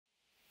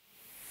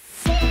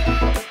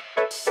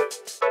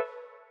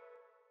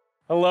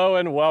Hello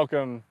and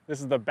welcome.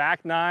 This is the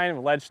back nine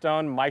of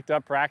Ledgestone mic'd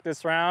up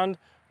practice round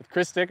with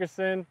Chris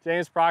Dickerson,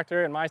 James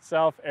Proctor, and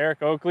myself,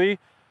 Eric Oakley.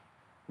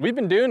 We've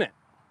been doing it.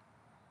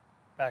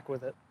 Back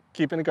with it.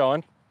 Keeping it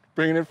going,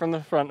 bringing it from the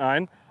front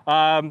nine.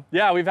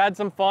 Yeah, we've had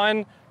some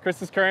fun.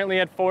 Chris is currently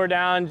at 4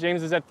 down,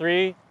 James is at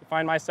 3. I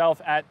find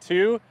myself at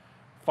 2,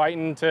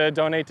 fighting to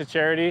donate to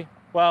charity.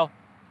 Well,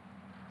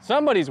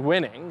 somebody's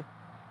winning,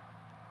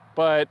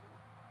 but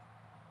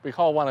we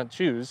all want to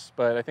choose,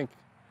 but I think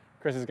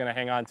Chris is going to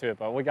hang on to it,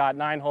 but we got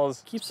 9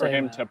 holes for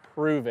him to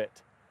prove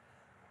it.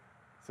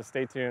 So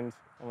stay tuned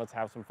and let's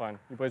have some fun.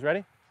 You boys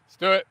ready? Let's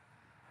do it.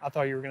 I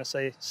thought you were going to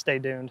say stay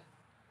tuned.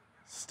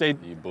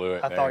 You blew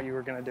it. I thought you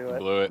were going to do it. You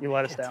blew it. You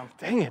let us down.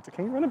 Dang it.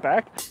 Can you run it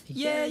back?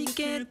 Yeah, you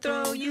can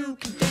throw, you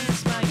can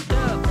dance like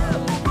dove.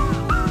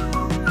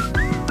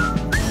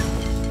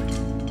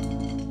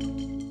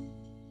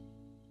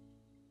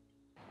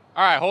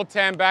 All right, hole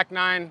 10, back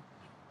 9.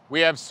 We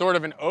have sort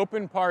of an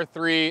open par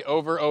 3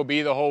 over OB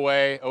the whole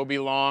way. OB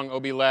long,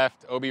 OB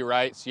left, OB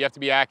right. So you have to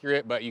be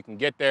accurate, but you can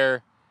get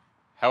there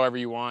however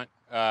you want.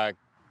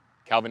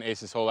 Calvin aced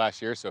this hole last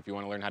year, so if you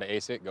want to learn how to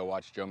ace it, go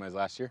watch Jomez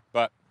last year.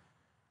 But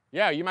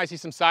yeah, you might see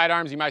some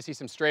sidearms, you might see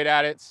some straight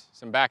at it's,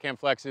 some backhand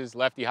flexes,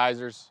 lefty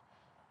hyzers,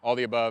 all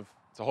the above.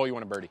 It's a hole you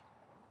want to birdie.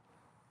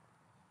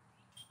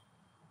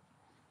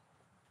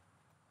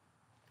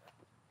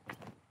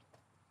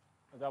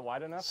 Is that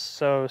wide enough?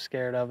 So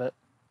scared of it.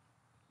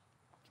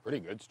 Pretty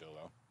good still,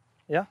 though.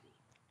 Yeah.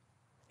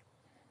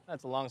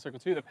 That's a long circle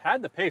too. It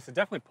had the pace. It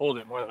definitely pulled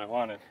it more than I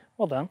wanted.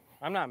 Well done.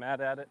 I'm not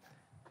mad at it.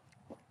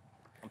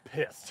 I'm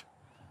pissed.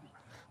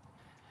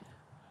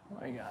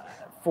 What do you got?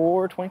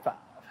 425.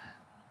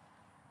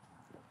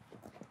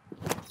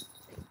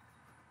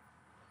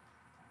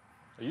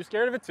 Are you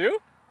scared of it too?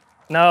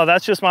 No,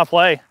 that's just my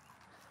play.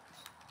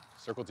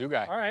 Circle 2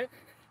 guy. All right.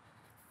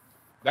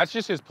 That's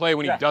just his play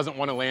when Yeah. he doesn't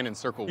want to land in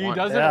circle 1. He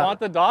doesn't Yeah. want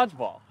the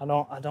dodgeball. I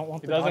don't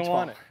want He the doesn't dodgeball.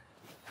 want it.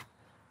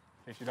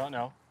 In case you don't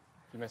know,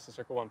 if you miss the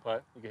circle 1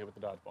 putt, you get hit with the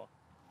dodgeball.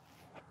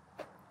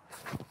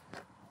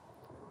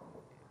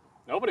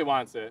 Nobody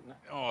wants it.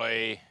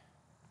 Oy.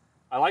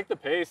 I like the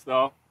pace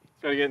though.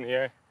 It's gotta get in the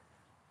air.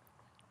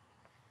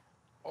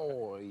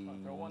 Oy.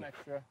 Throw 1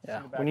 extra. Yeah.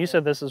 In the back When you end.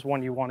 said this is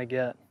one you want to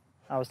get,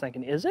 I was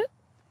thinking, is it?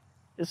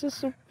 Is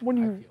this one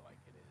you? I feel like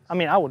it is. I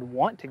mean, I would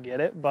want to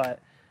get it, but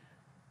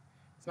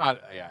It's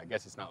not, yeah, I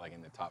guess it's not like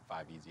in the top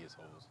 5 easiest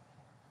holes.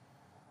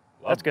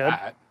 That's good.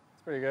 That.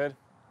 It's pretty good.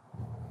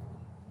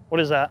 what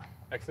is that?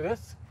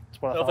 Exodus.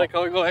 That's what I They'll thought. take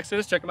Color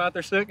Exodus. Check them out.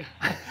 They're sick.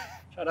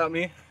 Shout out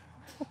me.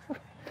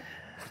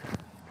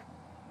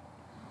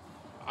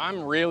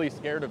 I'm really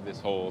scared of this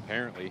hole,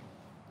 apparently.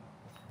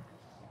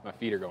 My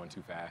feet are going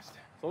too fast.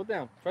 Slow it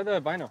down. Try the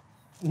vinyl.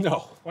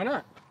 No. Why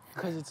not?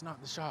 Because it's not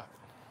the shot.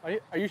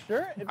 Are you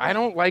sure? I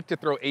don't like to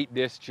throw 8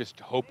 discs just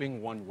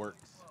hoping one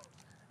works.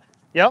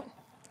 Yep.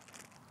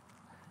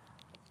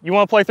 You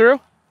want to play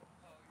through?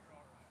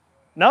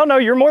 No,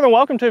 you're more than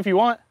welcome to if you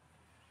want.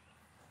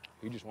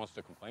 He just wants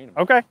to complain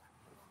about Okay.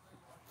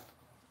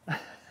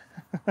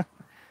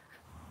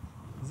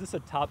 Is this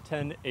a top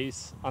 10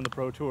 ace on the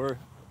Pro Tour?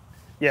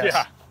 Yes.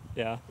 Yeah.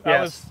 Yeah.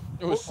 Yes.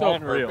 it. It was so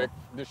Unreal. perfect.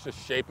 Just the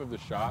shape of the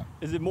shot.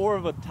 Is it more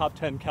of a top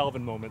 10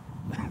 Calvin moment?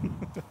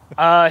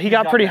 He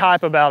got pretty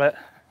hype about it.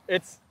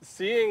 It's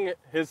seeing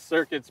his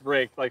circuits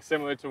break, like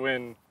similar to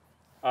when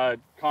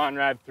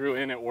Conrad threw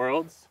in at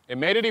Worlds. It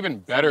made it even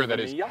better that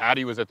his Yup.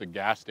 caddy was at the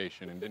gas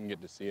station and didn't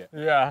get to see it.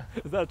 Yeah.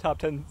 Is that a top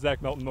 10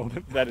 Zach Melton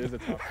moment? That is a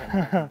top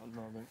 10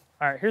 moment.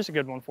 All right, here's a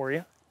good one for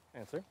you.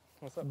 Answer.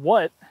 What's up?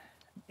 What,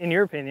 in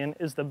your opinion,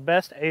 is the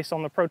best ace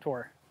on the Pro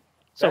Tour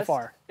so Best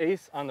far?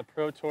 Ace on the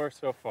Pro Tour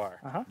so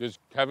far. Does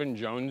Kevin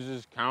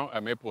Jones's count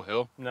at Maple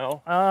Hill?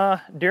 No.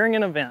 During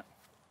an event.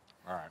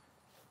 All right.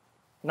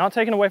 Not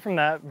taken away from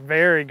that,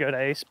 very good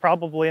ace,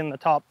 probably in the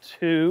top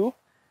 2.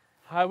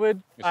 It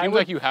seems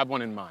like you have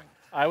one in mind.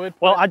 I would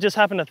Well, put I just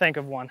happened to think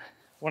of one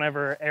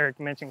whenever Eric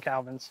mentioned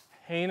Calvin's.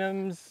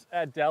 Hanem's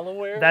at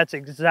Delaware. That's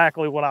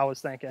exactly what I was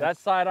thinking. That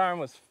sidearm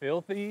was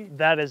filthy.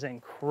 That is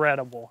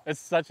incredible. It's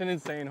such an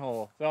insane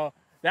hole. So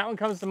that one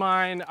comes to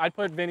mind. I'd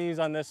put Vinny's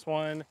on this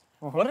one.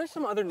 What are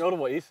some other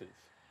notable aces?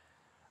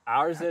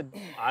 Ours at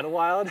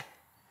Idlewild.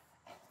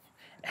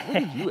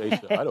 You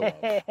aced it. I don't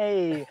know.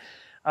 Hey,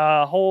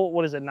 hole,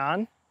 what is it,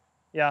 9?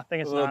 Yeah, I think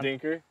A it's little 9.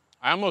 dinker.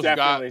 I almost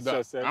Definitely got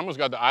so sick. I almost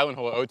got the island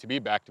hole at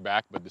OTB back to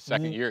back, but the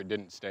second year it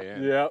didn't stay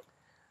in. Yep.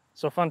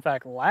 So fun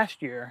fact,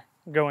 last year,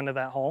 going to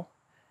that hole,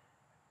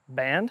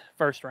 band,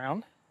 first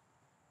round,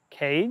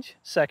 cage,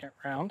 second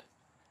round,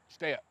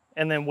 Stay up.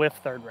 and then whiff,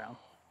 third round.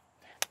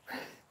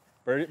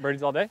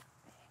 Birdies all day?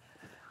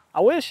 I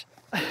wish.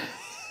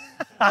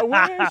 I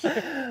wish.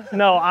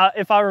 No,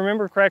 if I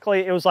remember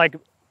correctly, it was like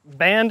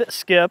band,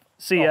 skip,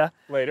 see ya.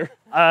 Later.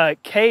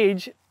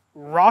 Cage,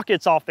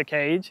 rockets off the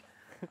cage.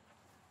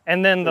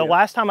 And then the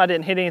last time I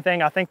didn't hit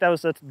anything, I think that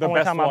was the only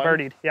best time I one?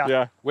 birdied. Yeah.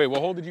 Yeah. Wait, what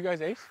hole did you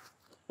guys ace?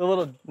 The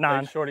little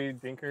 9. like, shorty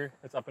dinker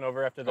that's up and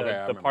over after the, Okay, I the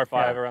remember. par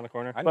 5 Yeah. around the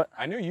corner.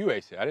 I knew you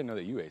aced it. I didn't know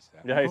that you aced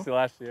that. Yeah, I used to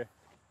last year.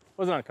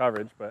 Wasn't on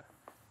coverage, but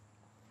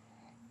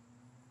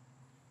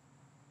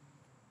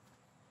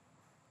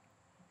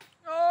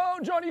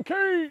Johnny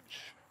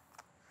Cage.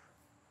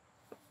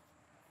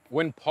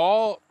 When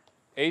Paul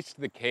aced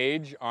the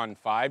cage on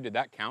 5, did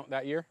that count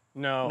that year?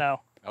 No.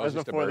 No. That was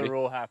That's just a before the birdie.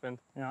 rule happened.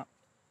 Yeah.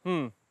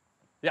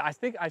 Yeah, I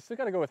think I still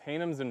got to go with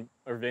Hanem's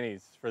or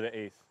Vinny's for the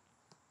ace.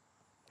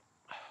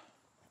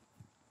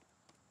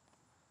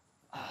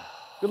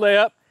 Good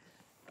layup.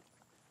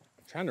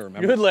 I'm trying to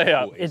remember. Good some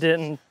layup. cool It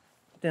aces.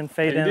 didn't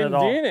fade It in didn't at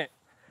all. ding it.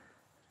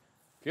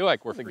 I feel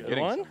like we're a good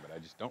forgetting one. some, but I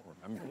just don't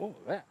remember. What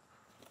was that?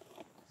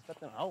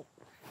 Stepping out.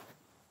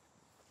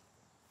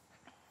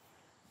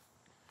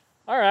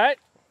 All right.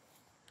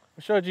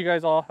 I showed you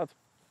guys all how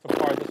to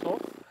par this hole.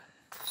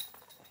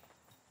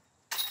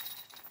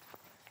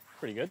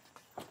 Pretty good.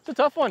 It's a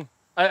tough one.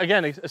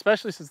 Again,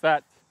 especially since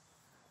that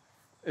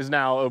is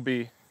now OB,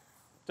 which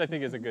I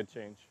think is a good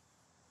change.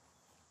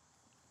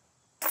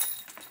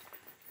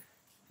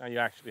 Now you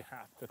actually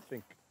have to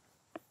think.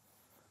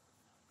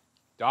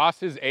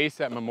 Doss's ace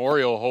at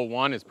Memorial hole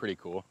 1 is pretty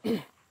cool.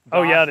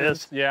 Oh, yeah, it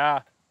Dawson's- is.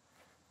 Yeah.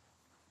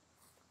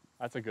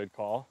 That's a good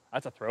call.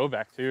 That's a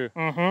throwback too.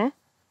 Mm-hmm.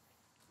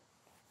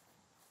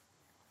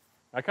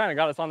 That kind of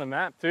got us on the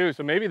map too.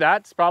 So maybe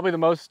that's probably the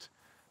most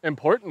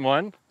important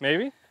one,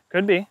 maybe?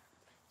 Could be.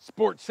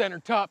 Sports Center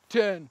top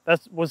 10.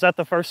 Was that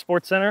the first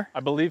Sports Center? I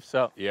believe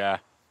so. Yeah.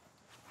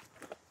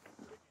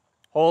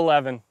 Hole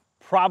 11,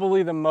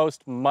 probably the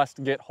most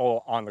must-get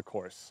hole on the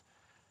course.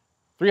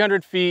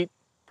 300 feet,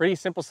 pretty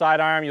simple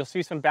sidearm. You'll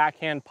see some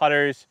backhand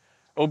putters,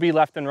 OB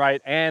left and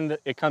right, and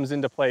it comes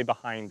into play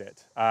behind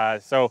it.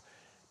 So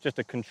just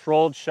a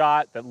controlled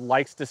shot that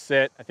likes to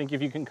sit. I think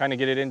if you can kind of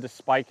get it into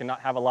spike and not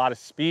have a lot of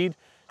speed,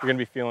 you're gonna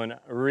be feeling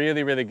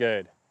really, really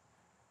good.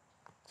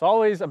 It's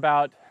always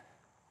about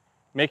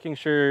making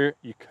sure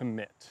you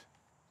commit.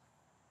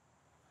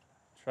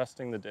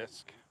 Trusting the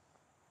disc.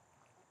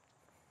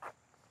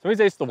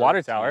 Somebody's aced the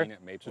water 13 tower, at which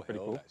is Maple pretty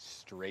Hill, cool. that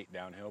straight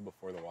downhill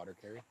before the water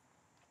carry.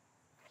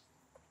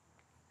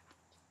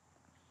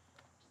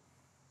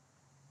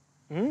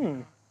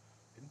 Mm.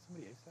 Didn't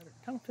somebody ace that? Or?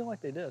 Kind of feel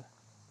like they did.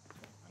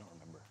 I don't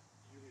remember.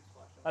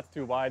 That's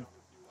too wide.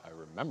 I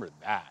remember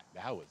that.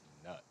 That was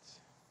nuts.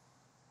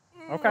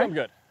 Okay. I'm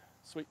good.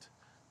 Sweet.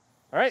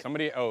 All right.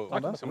 Somebody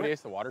bad. somebody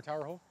aced the water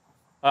tower hole?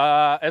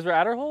 Ezra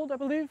Adderhold, I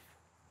believe.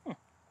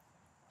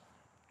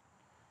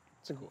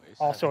 It's a cool ace.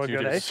 Also a Dude,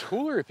 good it's ace. It's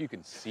cooler if you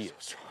can see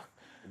it.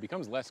 It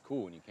becomes less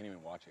cool when you can't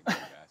even watch it go to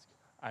the basket.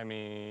 I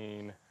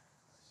mean,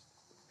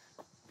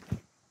 I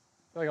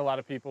feel like a lot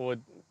of people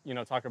would,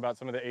 talk about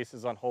some of the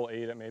aces on hole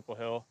 8 at Maple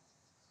Hill.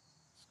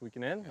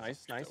 Squeaking in,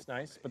 nice, nice,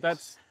 nice. But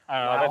that's, I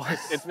don't know, Wow.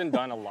 that's just, it's been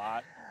done a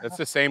lot. That's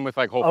the same with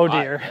like hole Oh,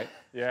 5, dear. right?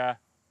 Yeah.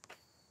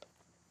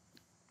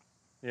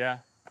 Yeah.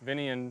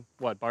 Vinny and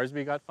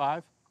Barsby got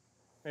 5?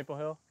 Maple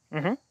Hill?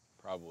 Mm-hmm.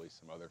 Probably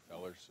some other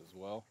fellers as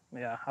well.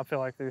 Yeah, I feel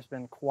like there's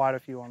been quite a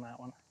few on that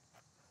one.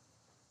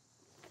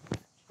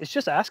 It's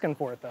just asking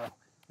for it, though.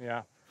 Yeah.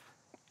 Is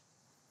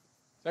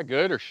that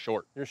good or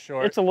short? You're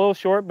short. It's a little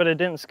short, but it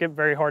didn't skip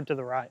very hard to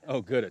the right.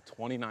 Oh, good. A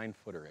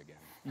 29-footer again.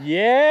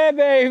 Yeah,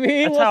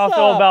 baby. That's how I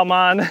feel about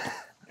mine.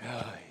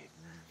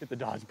 Get the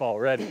dodgeball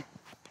ready.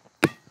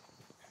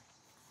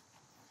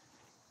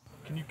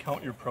 Can you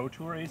count your Pro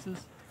Tour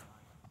aces?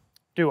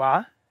 Do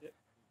I?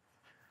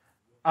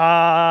 Do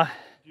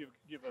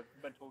you have a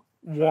mental?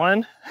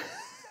 One.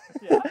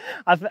 Yeah.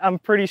 I'm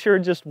pretty sure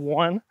just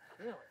one.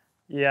 Really?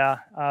 Yeah,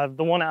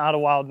 the one at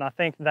Idlewild, and I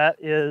think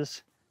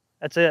that's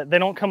it. They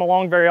don't come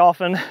along very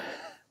often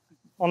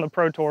on the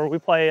Pro Tour. We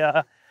play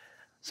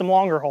some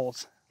longer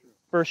holes,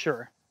 for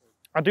sure.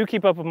 I do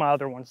keep up with my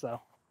other ones,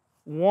 though.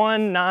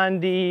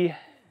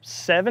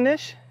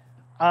 197-ish.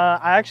 I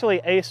actually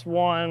aced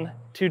one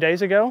 2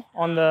 days ago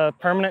on the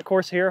permanent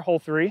course here, hole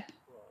 3.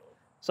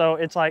 So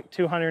it's like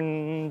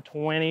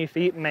 220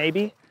 feet,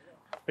 maybe.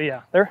 But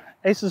yeah, their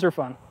aces are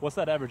fun. What's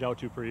that average out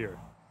to per year?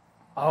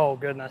 Oh,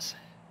 goodness.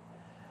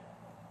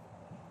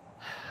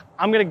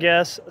 I'm gonna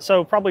guess,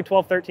 so probably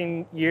 12,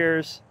 13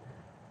 years.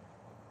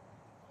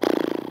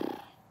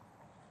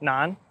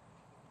 9,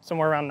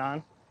 somewhere around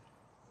 9,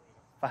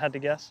 if I had to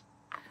guess.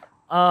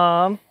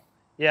 Yeah,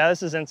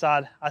 this is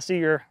inside. I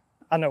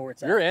know where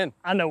it's at. You're in.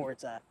 I know where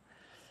it's at.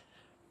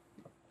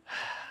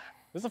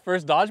 This is the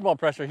first dodgeball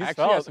pressure he's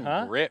Actually has felt, some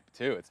huh? grip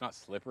too. It's not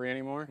slippery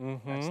anymore.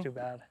 That's too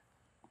bad.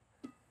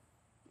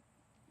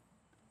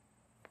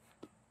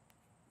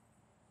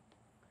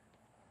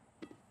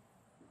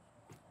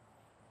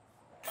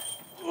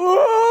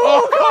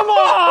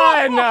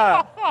 Oh, come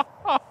on!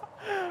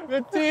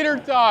 The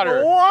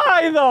teeter-totter.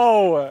 Why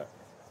though?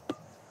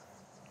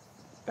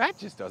 That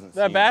just doesn't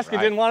That seem basket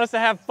right. didn't want us to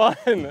have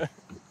fun.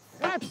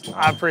 That's not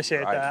I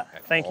appreciate right that.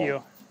 at Thank all.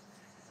 you.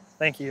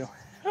 Thank you.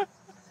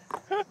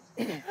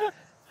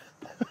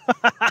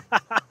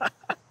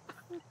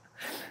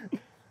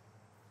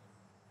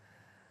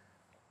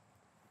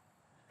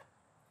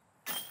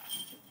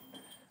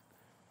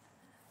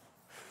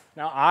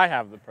 Now I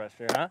have the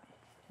pressure, huh?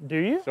 Do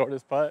you?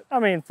 Shortest putt. I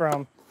mean,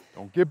 from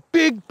Don't get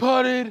big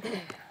putted.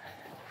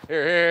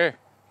 Here.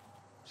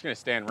 I'm just gonna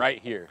stand right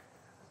here.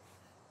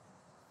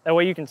 that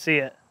way you can see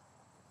it.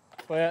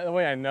 The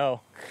way I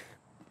know.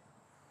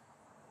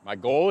 My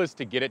goal is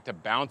to get it to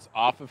bounce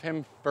off of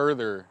him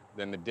further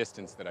than the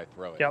distance that I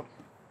throw it. Yep,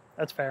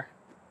 that's fair.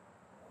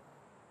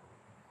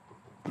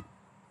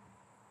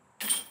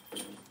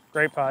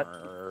 Great putt.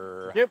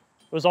 Bummer. Yep.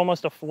 It was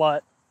almost a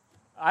flut.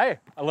 I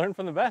learned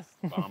from the best.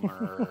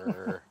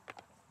 Bummer.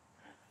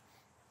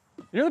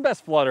 You're the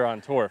best flutter on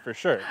tour for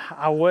sure.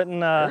 I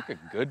wouldn't, Eric a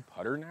good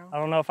putter now? I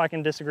don't know if I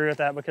can disagree with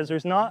that because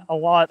there's not a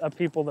lot of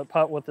people that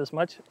putt with as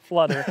much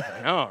flutter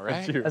I know,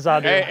 right? you. as I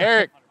do. Hey,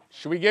 Eric,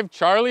 should we give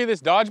Charlie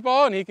this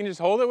dodgeball and he can just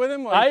hold it with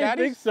him while he I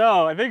caddies? think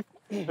so. I think.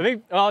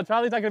 Well,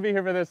 Charlie's not gonna be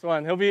here for this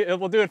one.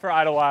 We'll do it for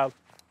Idlewild.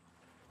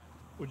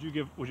 Would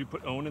you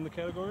put Owen in the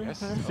category? Yes.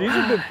 She's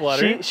a good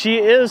flutter.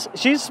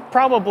 She's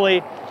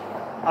probably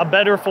a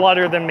better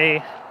flutter than me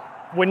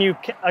when you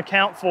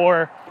account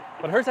for,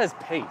 But hers has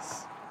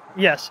pace.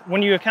 yes,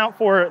 when you account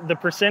for the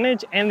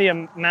percentage and the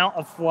amount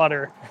of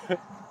flutter. And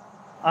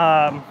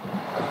are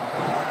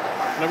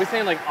we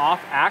saying like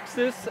off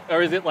axis,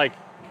 or is it like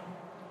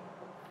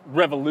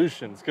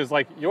revolutions? Because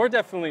like you're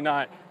definitely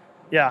not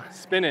Yeah,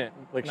 spin it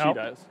like she Nope.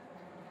 does.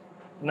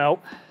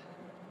 nope.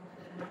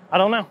 I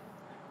don't know.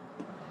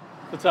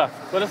 It's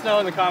tough. Let us know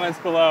in the comments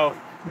below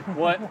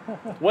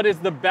what is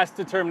the best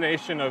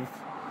determination of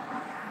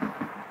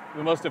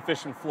the most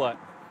efficient flut.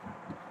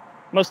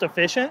 Most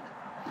efficient?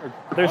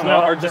 There's I don't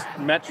know, no, or just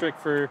metric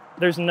for.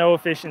 there's no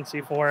efficiency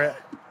for it.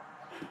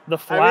 The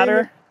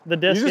flatter the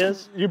disc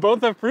is, You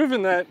both have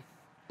proven that.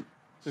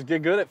 Just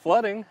get good at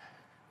flooding.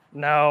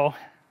 no.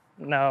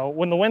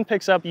 When the wind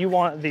picks up, you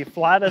want the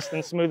flattest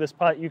and smoothest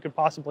putt you could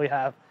possibly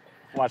have.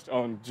 Watched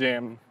Owen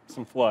jam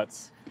some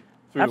fluts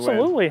through the wind.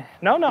 Absolutely.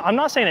 No, I'm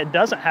not saying it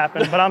doesn't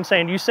happen, but I'm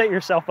saying you set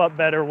yourself up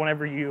better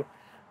whenever you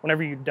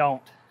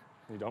don't.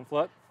 You don't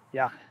flut?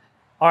 Yeah.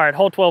 All right,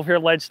 hole 12 here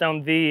at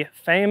Ledgestone, the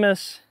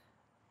famous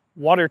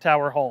water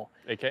tower hole.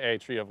 AKA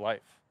Tree of Life.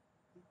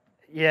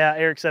 Yeah,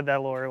 Eric said that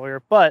a little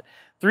earlier, but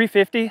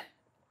 350,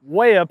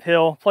 way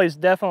uphill, plays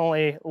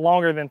definitely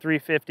longer than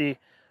 350.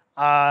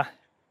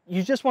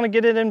 You just want to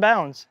get it in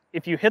bounds.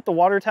 If you hit the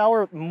water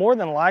tower, more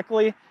than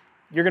likely,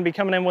 you're going to be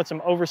coming in with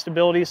some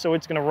overstability, so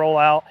it's going to roll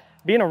out.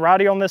 Being a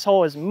righty on this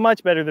hole is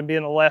much better than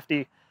being a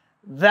lefty.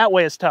 That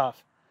way is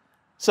tough.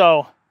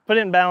 So put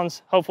it in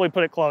bounds, hopefully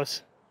put it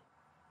close.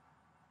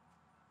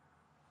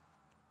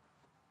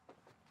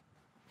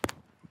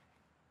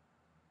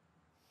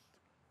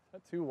 Is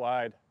that too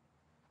wide?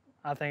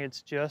 I think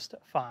it's just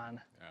fine.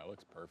 Yeah, it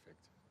looks perfect.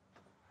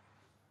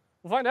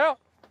 We'll find out.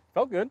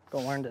 Felt good.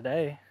 Gonna learn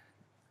today.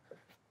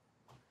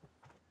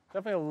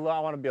 Definitely I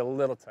want to be a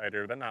little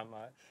tighter, but not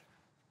much.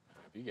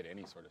 If you get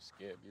any sort of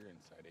skip, you're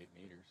inside 8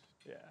 meters.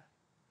 Yeah.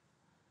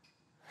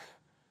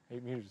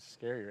 8 meters is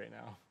scary right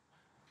now.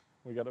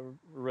 We got a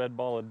red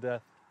ball of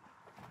death.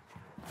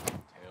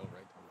 Tail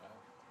right to left.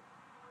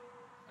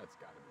 That's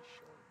got to be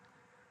short.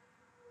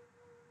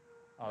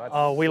 Oh, that's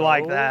Oh, we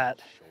like so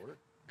that. Short?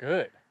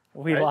 Good.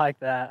 We Right? like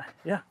that.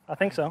 Yeah, I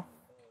think so.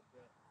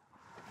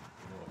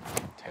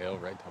 Tail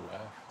right to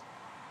left.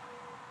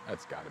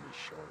 That's got to be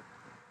short.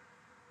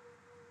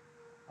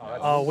 that's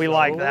Oh, we so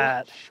like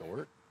that.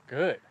 Short?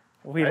 Good.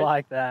 We Right?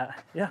 like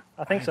that. Yeah,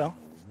 I think so.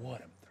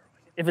 What I'm throwing.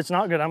 If it's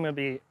not good, I'm gonna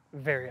be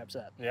very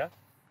upset. Yeah?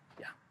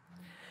 I'm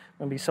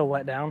gonna be so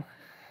let down.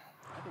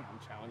 I think I'm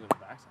challenging the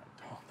backside.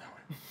 Don't know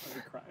it. I'll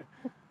be crying.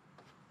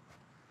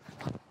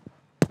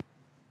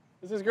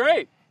 This is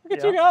great. Look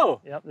at you go.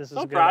 Yep, this is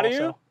So good proud of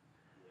also. you.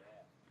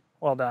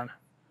 Well done.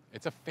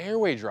 It's a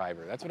fairway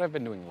driver. That's what I've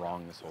been doing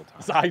wrong this whole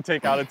time. So I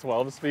take out a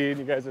 12 speed.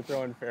 You guys are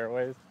throwing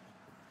fairways.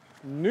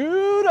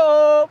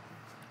 Noodle.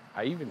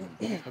 I even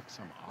took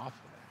some off of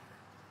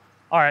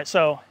it. All right,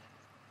 so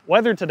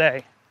weather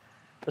today,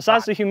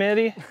 besides the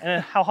humidity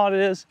and how hot it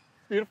is,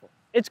 Beautiful.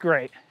 it's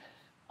great.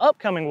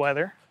 Upcoming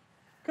weather,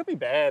 Could be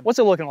bad. what's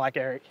it looking like,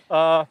 Eric?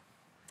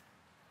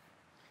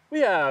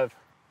 We have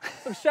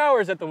some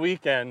showers at the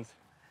weekend.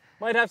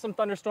 Might have some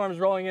thunderstorms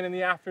rolling in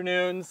the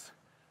afternoons.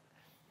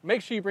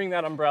 Make sure you bring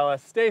that umbrella.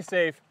 Stay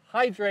safe.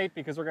 Hydrate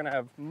because we're gonna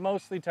have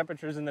mostly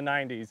temperatures in the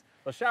 90s.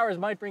 The showers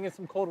might bring in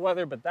some cold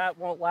weather, but that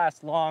won't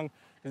last long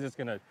because it's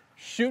gonna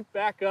shoot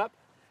back up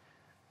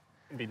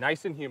and be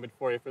nice and humid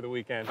for you for the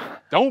weekend.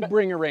 Don't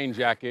bring a rain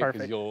jacket because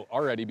Perfect. you'll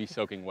already be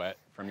soaking wet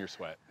from your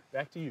sweat.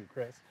 Back to you,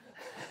 Chris.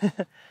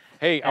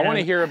 Hey, I want to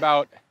And- hear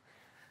about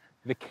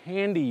the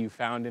candy you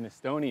found in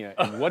Estonia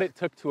and what it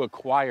took to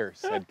acquire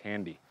said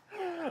candy.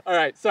 All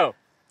right, so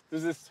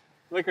there's this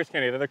licorice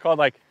candy. They're called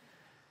like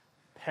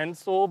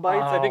pencil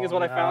bites, I think is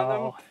what I found them.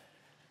 no.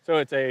 So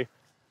it's a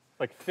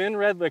like thin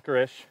red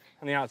licorice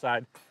on the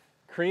outside,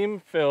 cream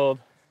filled,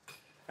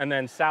 and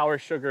then sour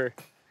sugar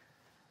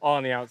all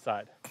on the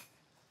outside.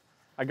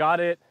 I got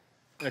it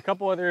in a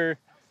couple other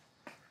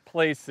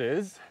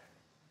places.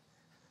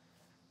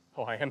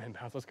 Oh, I am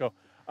inbounds, let's go.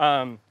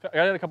 I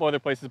got it in a couple other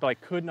places, but I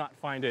could not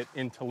find it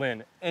in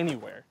Tallinn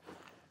anywhere.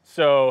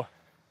 So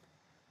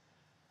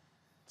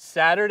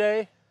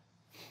Saturday,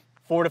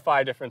 4 to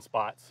 5 different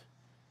spots.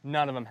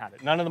 None of them had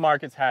it. None of the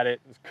markets had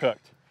it. It was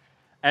cooked.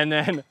 And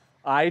then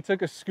I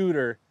took a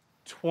scooter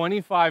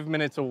 25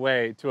 minutes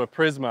away to a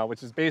Prisma,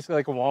 which is basically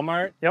like a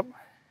Walmart. Yep.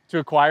 to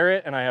acquire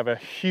it, and I have a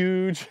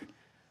huge,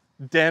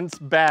 dense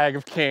bag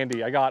of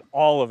candy. I got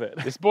all of it.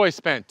 This boy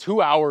spent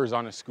 2 hours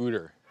on a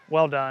scooter.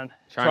 Well done.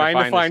 Trying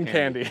to find this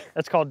candy.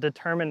 That's called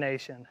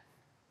determination.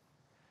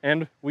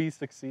 And we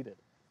succeeded.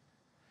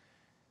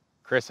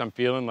 Chris, I'm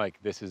feeling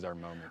like this is our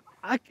moment.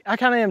 I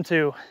kind of am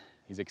too.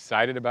 He's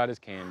excited about his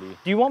candy.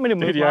 Do you want me to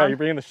move Dude, yeah, mine? you're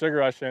bringing the sugar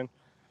rush in. Do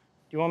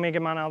you want me to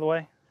get mine out of the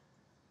way?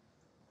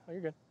 Oh,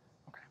 you're good.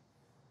 Okay.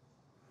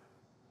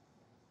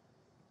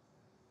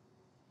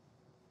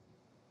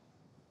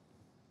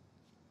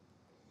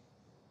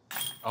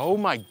 Oh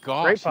my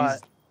gosh, Great putt.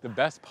 he's the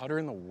best putter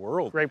in the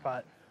world. Great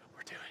putt.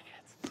 We're doing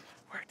it.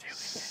 We're doing it.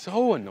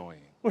 So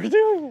annoying. We're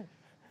doing it.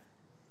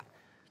 You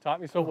taught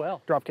me so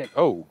well. Drop kick.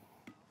 Oh,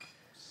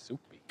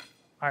 soupy.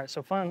 All right,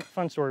 so fun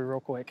story real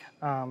quick.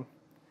 No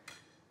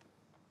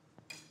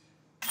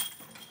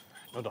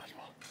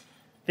dodgeball.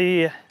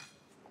 The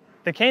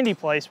candy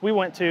place we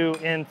went to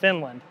in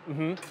Finland.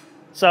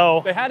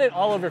 So They had it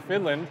all over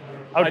Finland.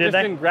 Oh, I did just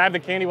they? didn't grab the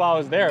candy while I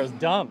was there. It was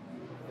dumb.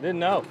 I didn't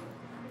know.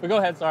 But go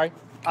ahead, sorry.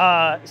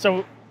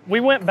 so we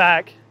went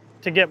back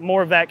to get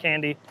more of that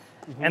candy,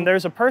 and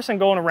there's a person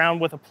going around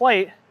with a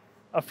plate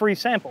of free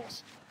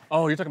samples.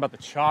 Oh, you're talking about the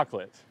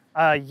chocolate.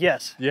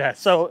 Yes. Yes.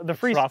 So the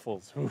free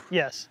truffles. Ooh.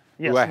 Yes.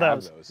 Ooh, Yes. I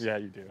those. have those. Yeah,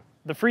 you do.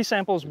 The free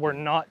samples were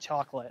not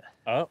chocolate.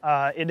 Oh.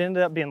 It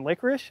ended up being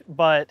licorice,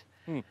 but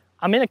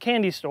I'm in a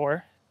candy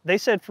store. They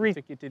said free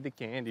Take you to the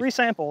candy. free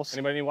samples.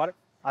 Anybody need water?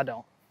 I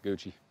don't.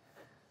 Gucci.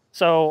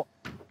 So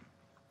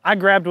I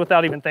grabbed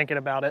without even thinking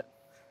about it,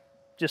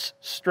 just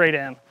straight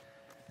in.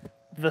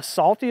 The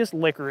saltiest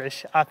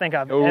licorice I think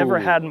I've ever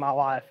had in my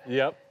life.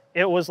 Yep.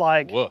 It was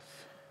like, Woof.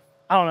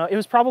 I don't know, it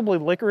was probably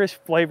licorice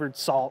flavored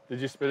salt. Did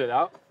you spit it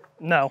out?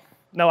 No,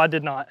 I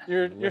did not.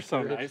 You're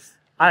so nice.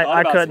 I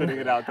Thought about couldn't.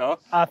 spitting it out though.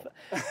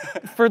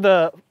 For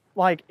the,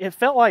 like, it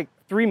felt like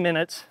 3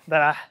 minutes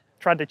that I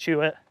tried to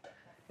chew it.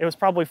 It was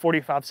probably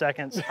 45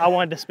 seconds. I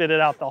wanted to spit it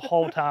out the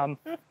whole time.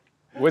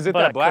 Was it But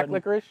I that black couldn't.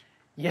 licorice?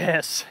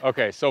 Yes.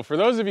 Okay, so for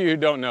those of you who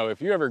don't know,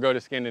 if you ever go to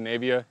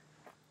Scandinavia,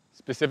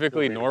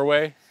 specifically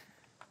Norway,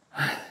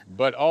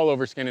 but all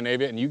over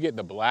Scandinavia, and you get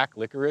the black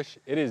licorice,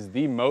 it is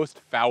the most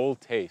foul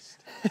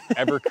taste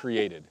ever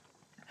created.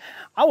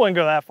 I wouldn't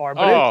go that far,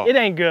 but Oh. it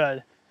ain't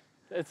good.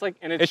 It's like,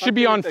 and it's It should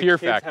be something on that the Fear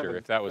kids Factor haven't,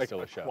 if that was like,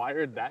 still a show.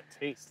 Acquired that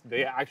taste.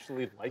 They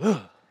actually like it.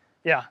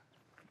 Yeah.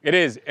 It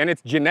is, and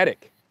it's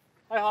genetic.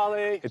 Hi,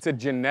 Holly. It's a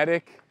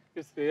genetic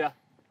Good to see ya.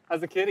 How's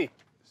the kitty?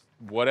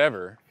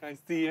 whatever. Can I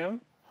see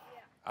him?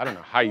 I don't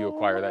know how you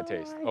acquire that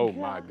taste. Oh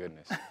my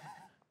goodness.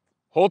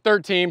 Hole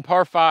 13,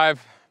 par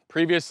 5.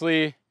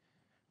 Previously,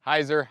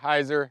 hyzer,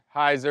 hyzer,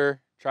 hyzer.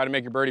 Try to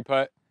make your birdie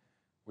putt.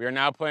 We are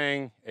now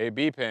playing a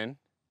B pin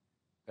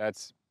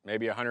that's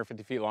maybe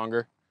 150 feet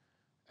longer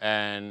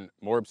and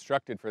more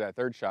obstructed for that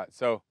third shot.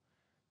 So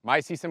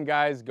might see some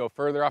guys go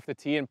further off the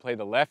tee and play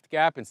the left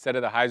gap instead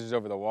of the hyzers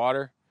over the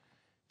water.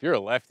 If you're a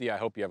lefty, I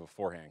hope you have a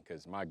forehand,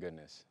 because my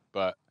goodness.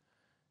 But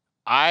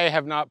I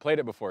have not played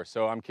it before,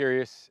 so I'm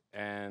curious,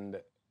 and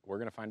we're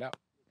gonna find out.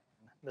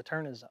 The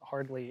turn is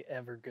hardly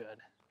ever good,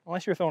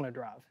 unless you're throwing a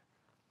drive.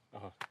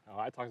 Oh,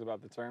 I talked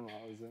about the turn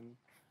while I was in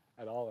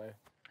at Oakley. Did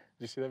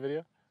you see that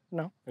video?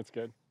 No. It's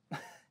good.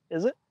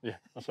 Is it? Yeah,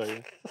 I'll show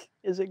you.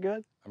 Is it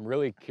good? I'm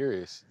really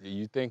curious.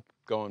 You think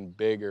going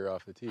bigger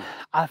off the tee?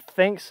 I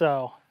think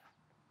so.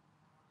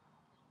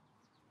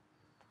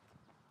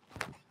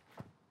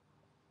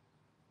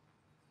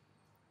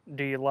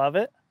 Do you love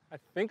it? I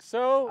think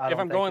so. I If don't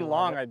I'm think going you love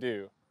long, it. I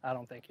do. I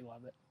don't think you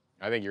love it.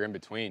 I think you're in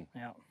between.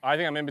 Yeah. I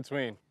think I'm in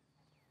between.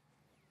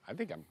 I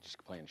think I'm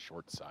just playing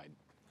short side,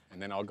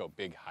 and then I'll go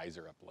big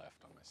hyzer up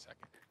left on my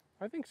second.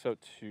 I think so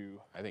too.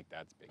 I think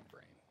that's big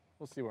brain.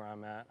 We'll see where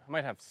I'm at. I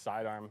might have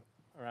sidearm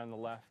around the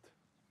left.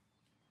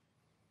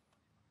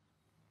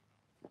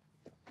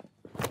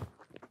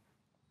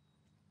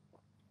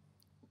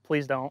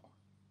 Please don't.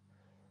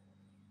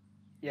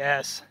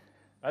 Yes.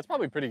 That's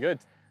probably pretty good.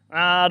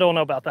 I don't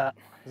know about that.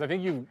 Because I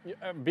think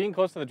being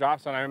close to the drop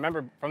zone, I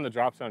remember from the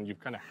drop zone, you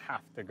kind of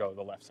have to go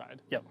the left side.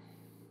 Yep.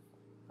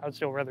 I would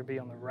still rather be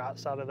on the right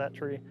side of that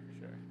tree.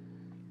 Sure.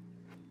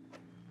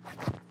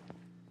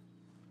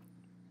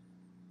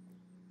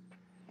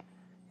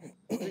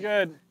 Pretty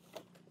good.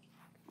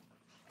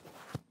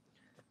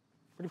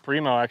 Pretty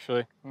primo,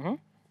 actually.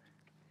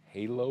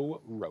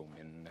 Halo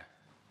Roman.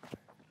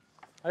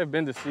 I have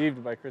been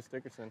deceived by Chris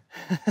Dickerson.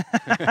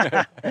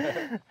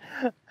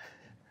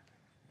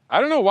 I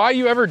don't know why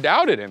you ever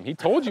doubted him. He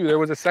told you there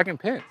was a second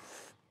pin.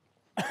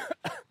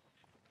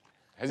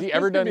 Has he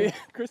ever done?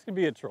 Chris could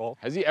be a troll.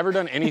 Has he ever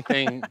done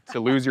anything to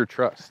lose your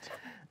trust?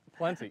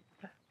 Plenty.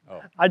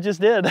 I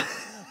just did. I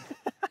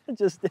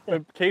just did.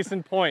 But case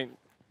in point,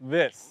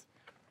 this.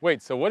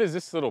 Wait, so what is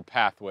this little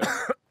pathway?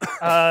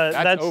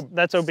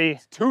 That's OB.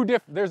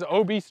 There's an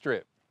OB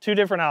strip. 2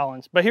 different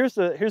islands. But here's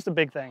the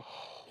big thing.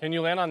 Can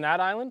you land on that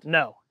island?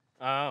 No.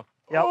 Oh.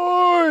 Yep.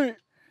 Oy!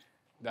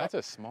 That's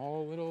a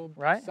small little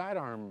Right?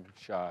 sidearm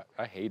shot.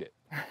 I hate it.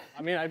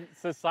 I mean,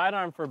 it's a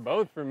sidearm for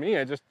both for me.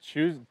 I just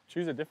choose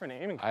a different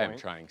aiming point. I am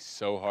trying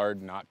so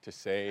hard not to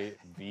say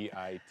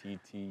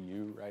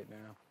VITTU right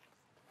now.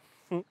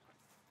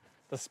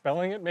 Does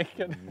spelling it make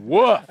it?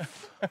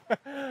 Woof.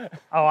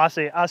 Oh, I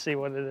see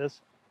what it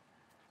is.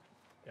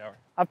 Yeah.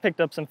 I've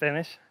picked up some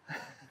finish.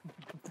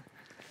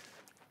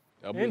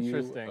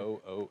 Interesting.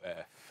 WOOF.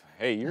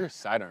 Hey, you're a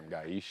sidearm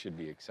guy. You should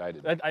be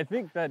excited. I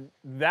think that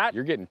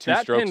You're getting two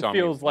that strokes pin on me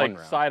feels in one like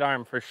round.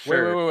 sidearm for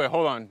sure. Wait,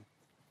 hold on.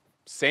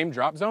 Same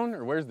drop zone,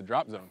 or where's the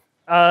drop zone?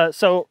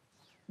 So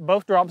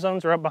both drop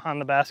zones are up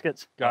behind the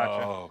baskets.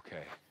 Gotcha. Oh,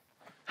 okay.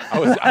 I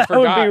That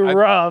forgot. would be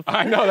rough.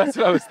 I know, that's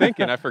what I was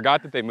thinking. I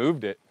forgot that they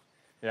moved it.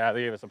 Yeah,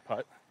 they gave us a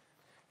putt.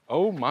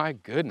 Oh my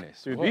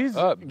goodness. Dude, What's these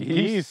up,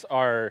 geese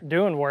are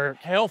Doing work.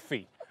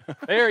 healthy.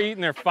 They are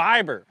eating their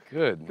fiber.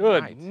 Good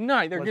Good night.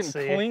 night. They're Let's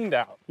getting see. cleaned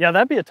out. Yeah,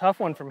 that'd be a tough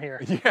one from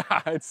here.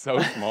 Yeah, it's so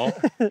small.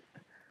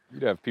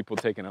 You'd have people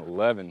taking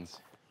 11s.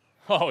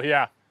 Oh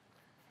yeah.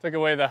 Took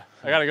away the.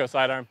 I gotta go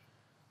sidearm,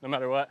 no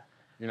matter what.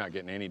 You're not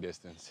getting any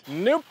distance.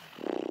 Nope.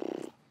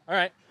 All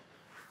right.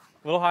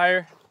 A little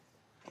higher.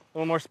 A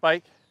little more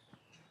spike.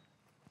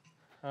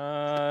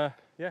 Yeah.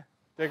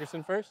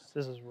 Dickerson first.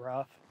 This is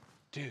rough.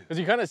 Dude. Because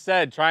you kind of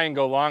said try and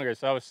go longer,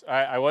 so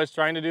I was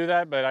trying to do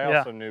that, but I Yeah.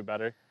 also knew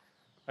better.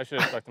 I should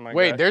have stuck to my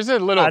Wait, gut. there's a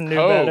little I knew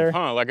cove, better.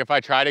 huh? Like if I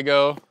try to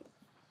go,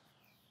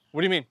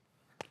 What do you mean?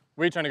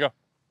 Where are you trying to go?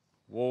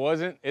 well,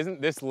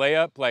 isn't this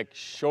layup like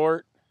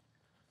short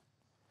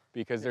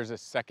because there's a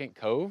second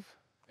cove?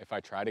 If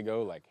I try to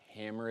go like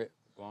hammer it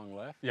long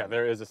left? Yeah,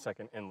 there is a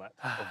second inlet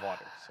of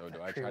water. So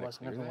do I tree try to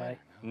wasn't clear in the that? way.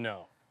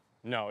 No.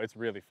 No, it's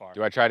really far.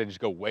 Do I try to just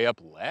go way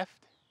up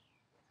left?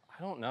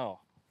 I don't know.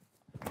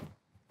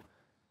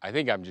 I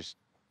think I'm just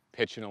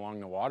pitching along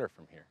the water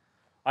from here.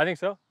 I think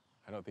so.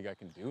 I don't think I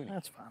can do anything.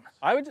 That's fine.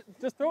 I would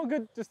just throw a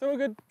good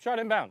shot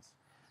inbounds.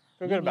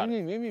 Feel good about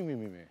it. Me. Me, me,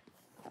 me, me.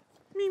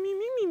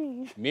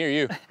 Me or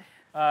you?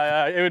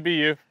 It would be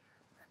you.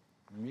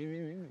 Me.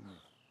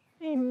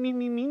 Me, me,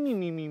 me, me, me,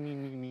 me, me, me, me,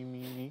 me,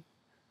 me.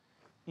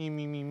 Me,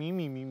 me, me, me,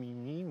 me, me, me,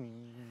 me,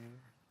 me.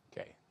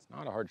 Okay, it's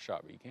not a hard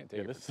shot, but you can't take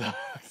Yeah, it. this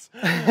sucks.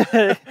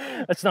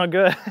 That's not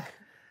good.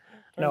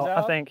 No, Turns I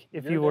out think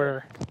if you're you there.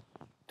 were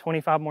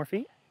 25 more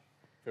feet,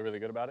 Feel really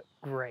good about it.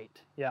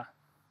 great. Yeah.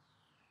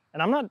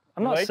 And I'm not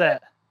like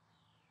set.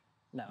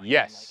 No. he didn't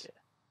Yes. like it.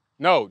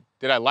 No,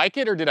 did I like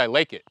it or did I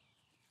like it?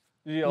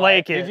 Did you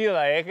Like it. Did you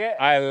like it?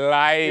 I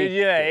liked Did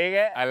you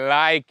like it? I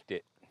liked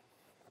it.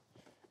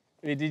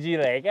 Did you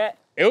like it?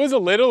 It was a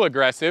little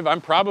aggressive.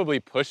 I'm probably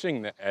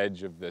pushing the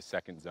edge of the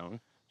second zone.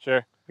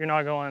 Sure. You're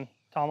not going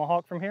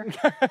tomahawk from here?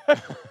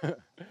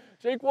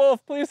 Jake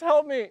Wolf, please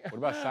help me. What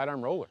about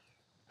sidearm roller?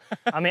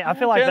 I mean, I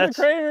feel like Chandler that's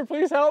Kramer,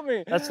 please help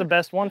me. the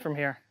best one from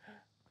here.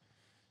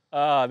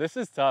 This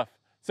is tough.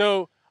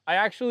 So I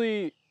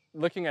actually,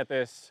 looking at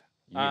this,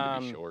 You need to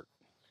be short.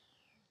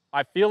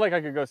 I feel like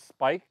I could go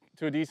spike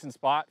to a decent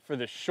spot for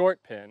the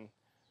short pin,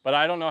 but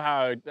I don't know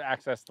how I would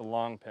access the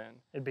long pin.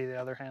 It'd be the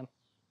other hand.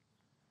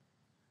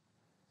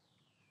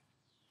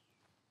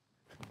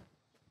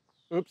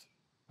 Oops.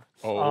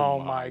 Oh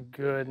my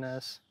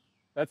goodness.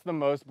 That's the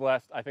most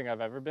blessed I think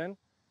I've ever been.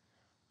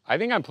 I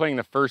think I'm playing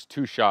the first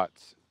two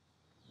shots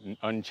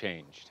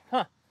unchanged.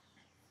 Huh.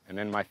 And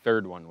then my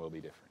third one will be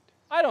different.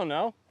 I don't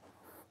know.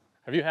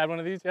 Have you had one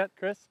of these yet,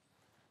 Chris?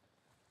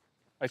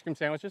 Ice cream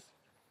sandwiches?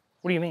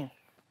 What do you mean?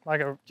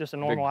 Like just a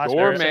normal ice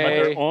gourmet- cream? But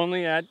sandwich? they're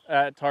only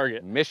at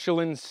Target.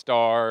 Michelin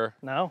star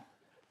No.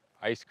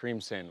 ice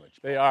cream sandwich.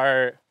 They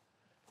are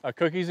a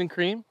cookies and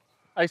cream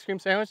ice cream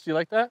sandwich. Do you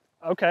like that?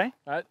 Okay.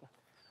 All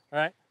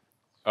right.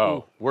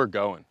 Oh, we're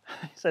going.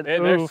 He said,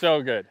 They're oof.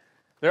 so good.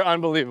 They're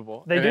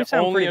unbelievable. They And do they're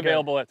sound only pretty good.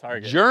 available at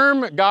Target.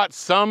 Germ got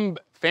some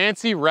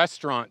fancy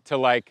restaurant to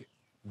like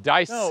No,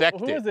 dissect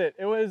who it. was it?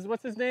 It was,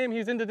 what's his name?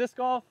 He's into disc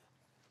golf.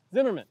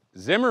 Zimmerman.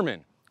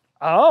 Zimmerman.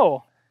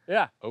 Oh.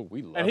 Yeah. Oh,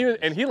 we love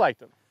And he liked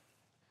them.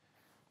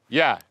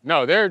 Yeah,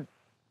 no, they're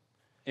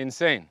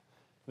insane.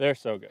 They're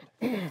so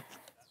good.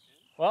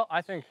 Well,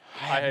 I think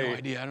I have no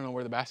idea. I don't know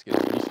where the basket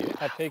is. Can you see it?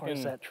 have Where's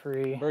taken that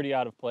tree? birdie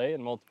out of play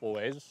in multiple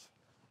ways.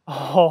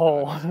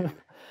 Oh.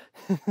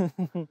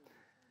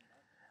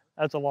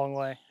 That's a long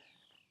way.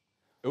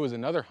 It was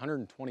another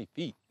 120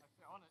 feet.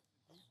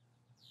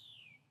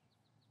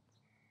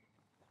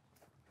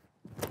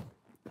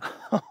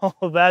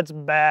 Oh, that's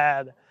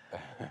bad.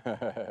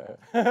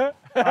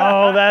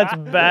 Oh, that's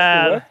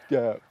bad.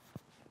 Gosh.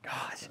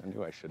 Gosh. I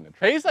knew I shouldn't have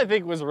tried. Pace, I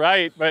think, was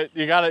right, but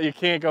you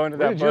can't go into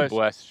Where that did your bush.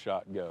 blessed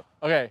shot go?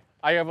 Okay,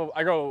 I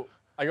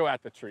go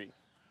at the tree,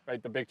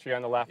 right? The big tree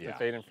on the left, the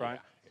fade in front.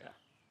 Yeah.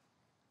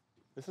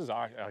 This is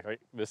like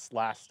this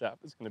last step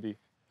is going to be.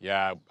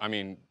 Yeah, I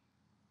mean,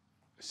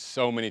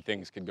 so many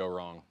things could go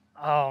wrong.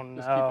 Oh,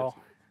 Just keep it no.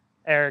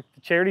 Eric,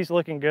 the charity's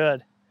looking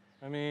good.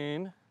 I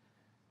mean,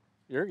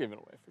 you're giving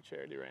away for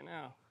charity right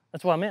now.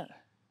 That's what I meant.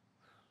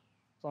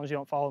 As long as you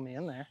don't follow me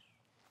in there.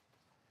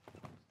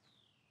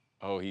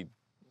 Oh, he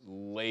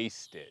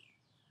laced it.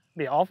 It'd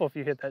be awful if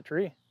you hit that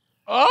tree.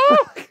 Oh!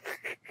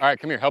 All right,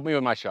 come here. Help me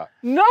with my shot.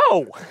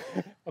 No.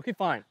 Okay,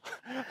 fine.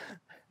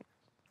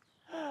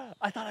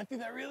 I thought I threw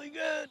that really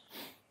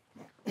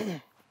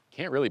good.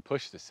 Can't really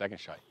push the second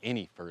shot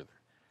any further.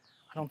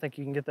 I don't think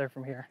you can get there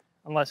from here.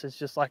 unless it's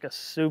just like a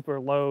super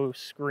low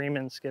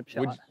screaming skip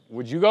shot.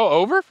 Would you go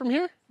over from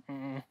here?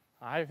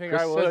 I think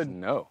Chris I says would.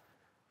 no.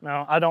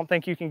 No, I don't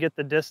think you can get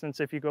the distance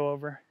if you go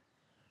over.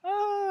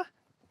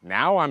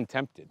 Now I'm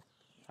tempted.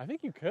 I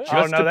think you could. Oh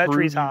Just no, to that prove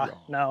tree's you high. wrong.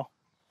 No,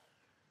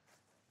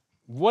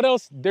 What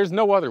else? There's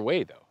no other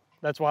way though.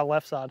 that's why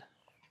left side.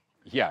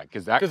 Yeah,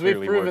 because that Because we've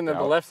clearly proven worked that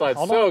the out. left side's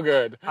Hold so on.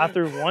 good. I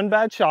threw one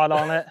bad shot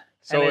on it.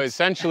 So and it's-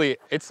 essentially,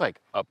 it's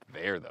like up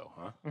there though,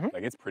 huh?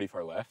 Like it's pretty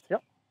far left.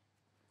 Yep.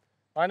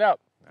 Find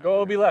out. Nah,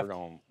 Go OB left.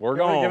 We're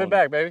going. Give it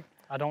back, baby.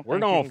 I don't. We're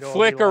think you going can to go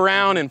flick OB left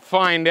around side. and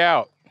find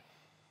out.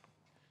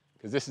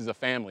 Because this is a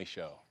family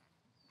show.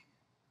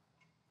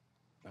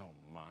 Oh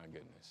my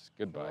goodness.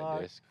 Goodbye,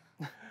 Good disc.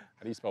 How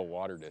do you spell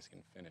water disc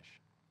and finish?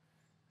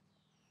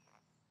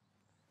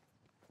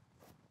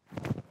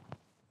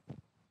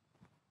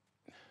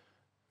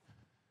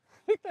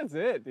 I think that's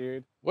it,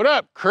 dude. What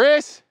up,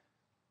 Chris?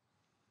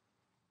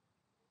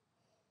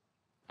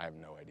 I have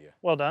no idea.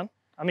 Well done.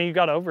 I mean, you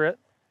got over it.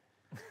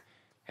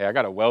 Hey, I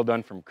got a well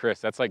done from Chris.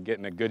 That's like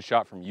getting a good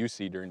shot from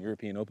UC during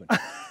European Open.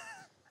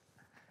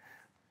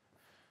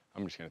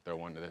 I'm just gonna throw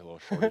one to the little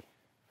shorty.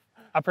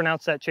 I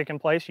pronounced that chicken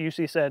place.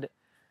 UC said,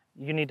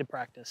 "You need to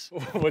practice."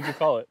 What'd you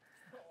call it?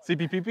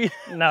 CPPP?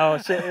 No,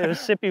 it was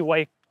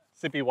Sippy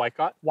Sippy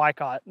Wycott?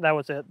 Wycott. That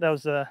was it. That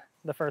was the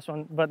first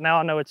one. But now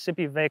I know it's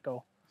Sippy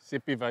Vaco.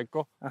 Sippy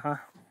Wycott. Uh-huh.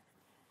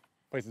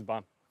 Place is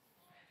bomb.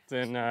 It's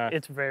in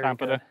It's very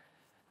Tampa. good.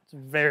 It's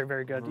very,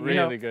 very good. Really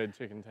You know, good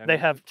chicken tenders. they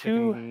have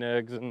chicken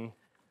nugs and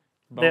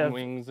they have bone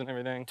wings and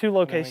everything. 2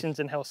 locations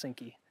in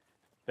Helsinki.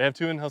 They have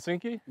 2 in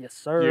Helsinki? Yes,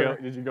 sir.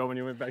 Did you go when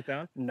you went back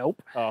down?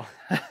 Nope. Oh,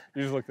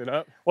 you just looked it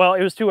up? Well,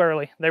 it was too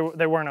early. They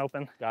weren't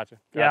open. Gotcha.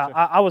 Yeah,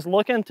 I was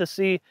looking to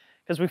see,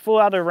 because we flew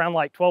out at around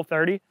like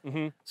 12:30.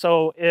 Mm-hmm.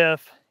 So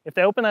if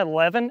they open at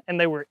 11 and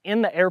they were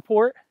in the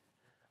airport,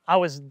 I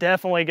was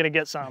definitely gonna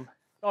get some.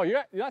 Oh,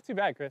 you're not too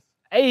bad, Chris.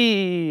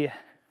 Hey,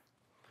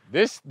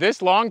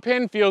 This long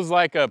pin feels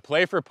like a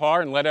play for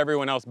par and let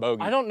everyone else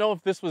bogey. I don't know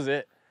if this was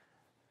it.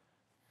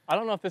 I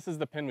don't know if this is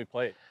the pin we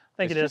played. I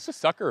think it's it just is. a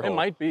sucker It hole.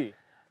 might be.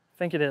 I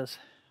think it is.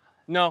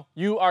 No,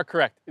 you are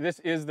correct. This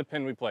is the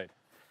pin we played.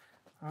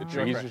 The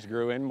trees just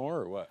grew in more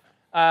or what?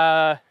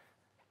 I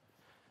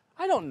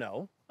don't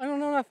know. I don't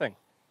know nothing.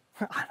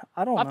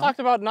 I don't I've know. talked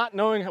about not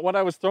knowing what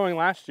I was throwing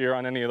last year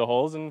on any of the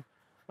holes, and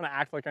I'm gonna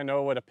act like I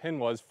know what a pin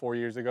was 4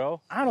 years ago.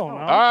 I don't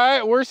know. All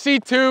right, we're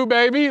C2,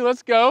 baby.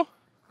 Let's go.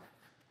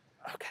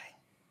 Okay.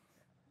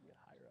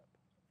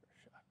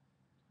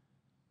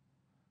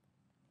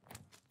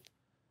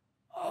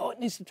 Oh, it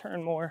needs to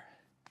turn more.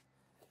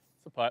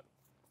 It's a putt.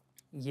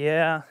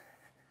 Yeah.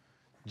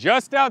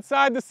 Just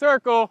outside the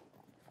circle.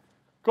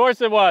 Of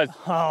course it was.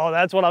 Oh,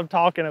 that's what I'm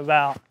talking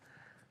about.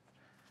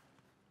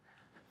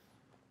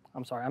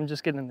 I'm sorry, I'm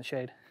just getting in the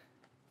shade.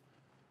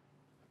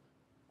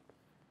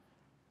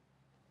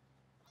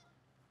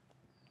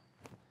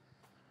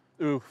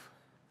 Oof.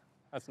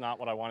 That's not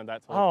what I wanted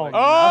that to look Oh, like.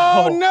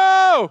 Oh, No.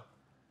 no.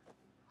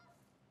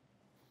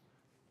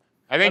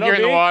 I think What, you're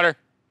in the OB? water.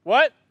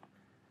 What?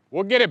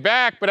 We'll get it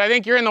back, but I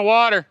think you're in the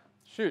water.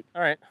 Shoot.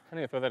 All right. I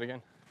need to throw that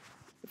again.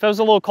 If it was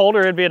a little colder,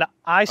 it'd be an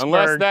iceberg.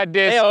 Unless that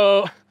disc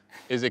Heyo.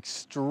 is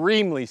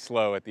extremely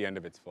slow at the end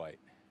of its flight.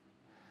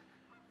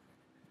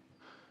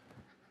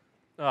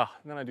 Oh,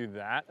 then I do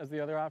that as the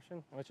other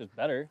option, which is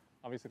better,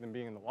 obviously, than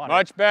being in the water.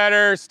 Much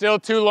better. Still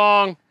too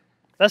long.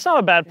 That's not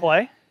a bad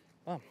play,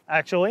 Oh.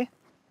 actually.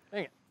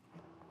 Dang it.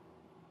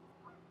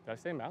 Did I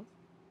stay in bounds?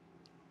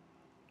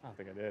 I don't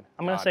think I did.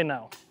 I'm gonna God. say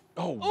no.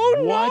 Oh,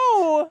 Oh, what?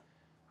 no!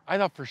 I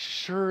thought for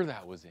sure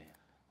that was in.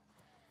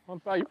 Well,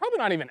 you're probably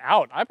not even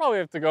out. I probably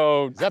have to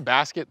go. Is that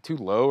basket too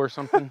low or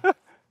something?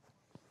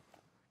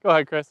 Go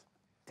ahead, Chris.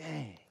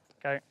 Dang.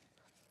 Okay.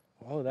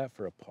 All of that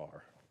for a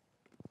par.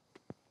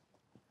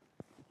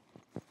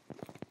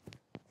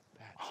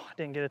 Oh, I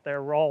didn't get it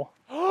there. Roll.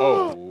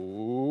 Oh.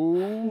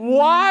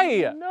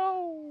 Why?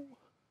 No.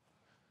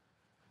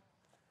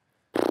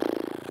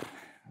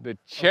 The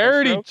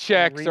charity stroke,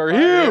 checks are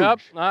replay. huge. Yep,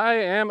 I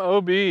am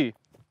OB.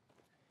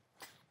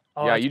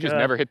 Oh, Yeah, that's you just good.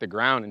 never hit the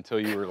ground until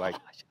you were like,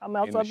 I'm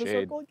outside the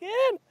shade. circle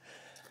again.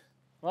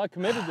 Well, I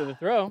committed to the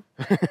throw.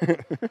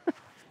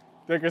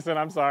 Dickerson,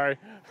 I'm sorry.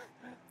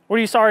 What are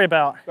you sorry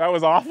about? That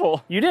was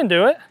awful. You didn't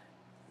do it.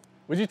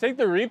 Would you take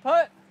the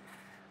re-putt?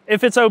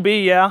 If it's OB,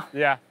 yeah.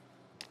 Yeah.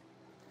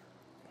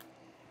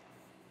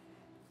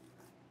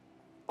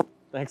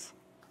 Thanks.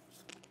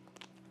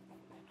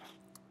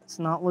 It's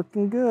not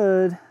looking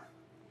good.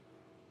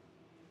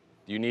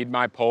 do you need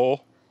my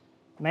pole?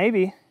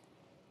 Maybe.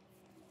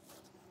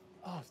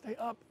 Oh, stay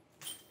up.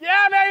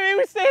 Yeah, baby,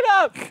 we stayed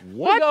up.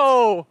 What?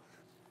 Go.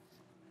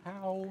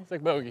 How? It's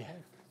like bogey.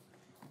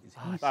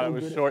 I thought it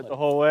was short the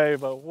whole way,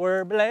 but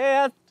we're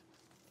blessed.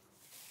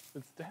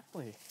 It's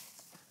definitely.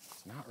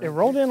 It's not It right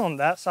rolled there. in on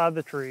that side of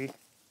the tree.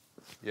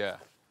 Yeah.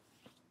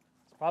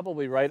 It's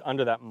probably right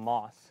under that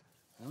moss.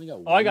 I only got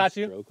Oh, I got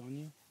you. stroke on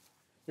you.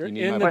 You're You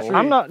need in my the pole? tree.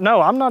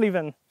 I'm not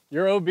even.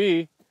 You're OB.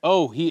 You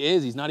Oh, he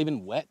is. He's not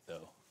even wet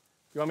though.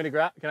 want me to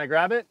grab? Can I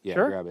grab it? Yeah,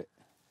 Sure. grab it.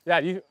 Yeah,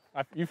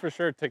 you for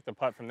sure take the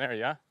putt from there.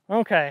 Yeah.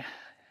 Okay.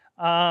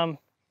 That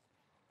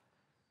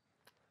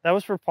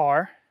was for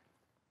par.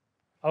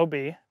 OB,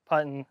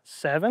 putting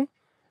 7 I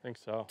think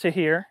so. to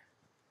here.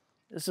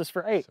 This is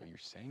for 8. So you're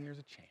saying there's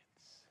a chance.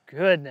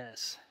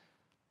 Goodness.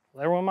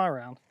 There went my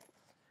round.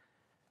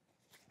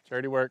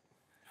 Charity work.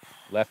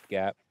 Left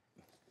gap.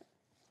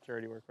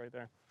 Charity work right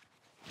there.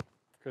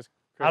 Chris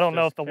I don't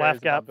know if just the cares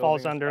left gap about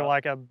falls building under stuff.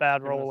 like a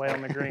bad roll us away that.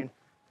 on the green.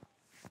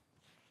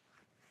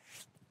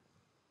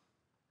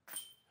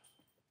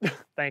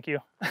 Thank you.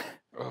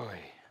 Oy.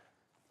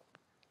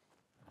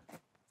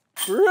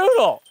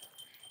 Brutal.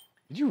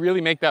 Did you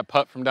really make that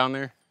putt from down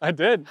there? I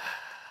did.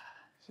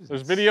 This is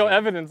There's video insane.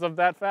 evidence of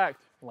that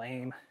fact.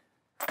 Lame.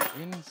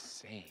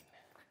 Insane.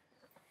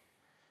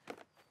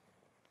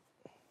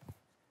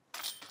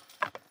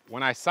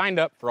 When I signed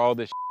up for all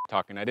this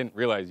talking, I didn't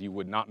realize you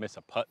would not miss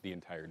a putt the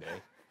entire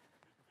day.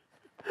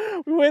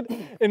 We went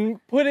and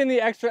put in the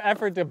extra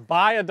effort to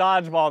buy a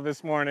dodgeball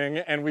this morning,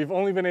 and we've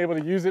only been able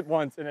to use it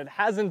once, and it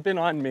hasn't been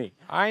on me.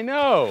 I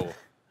know.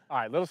 All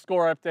right, little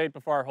score update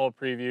before our whole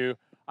preview.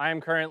 I am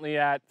currently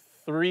at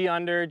 3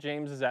 under.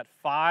 James is at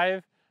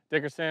 5.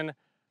 Dickerson,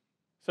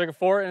 circa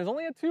 4, and is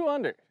only at 2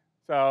 under.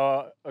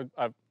 So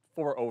a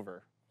 4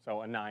 over,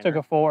 so a 9. Took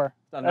a 4.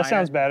 That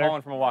sounds better.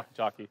 Falling from a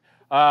walkie-talkie.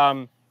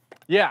 So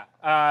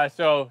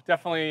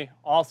definitely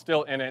all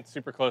still in it,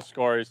 super close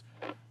scores.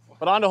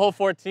 But on to hole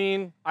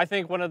 14, I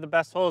think one of the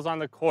best holes on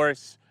the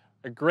course,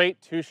 a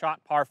great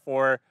 2-shot par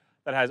 4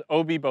 that has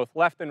OB both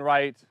left and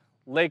right,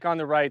 lake on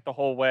the right the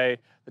whole way.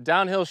 The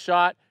downhill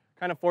shot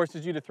kind of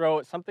forces you to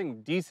throw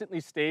something decently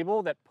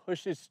stable that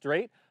pushes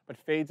straight but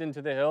fades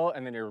into the hill,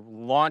 and then you're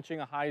launching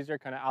a hyzer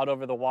kind of out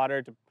over the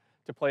water to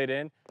play it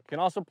in. You can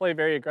also play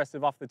very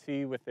aggressive off the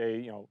tee with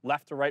a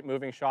left to right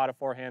moving shot, a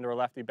forehand or a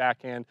lefty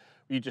backhand,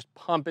 where you just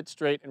pump it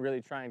straight and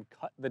really try and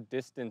cut the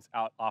distance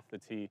out off the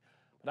tee.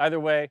 But either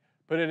way,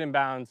 put it in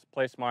bounds,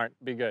 play smart,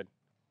 be good.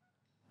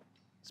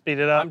 Speed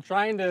it up. I'm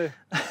trying to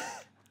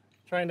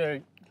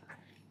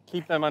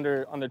keep them on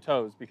their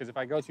toes, because if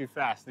I go too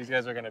fast, these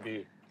guys are going to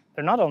be.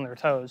 They're not on their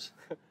toes.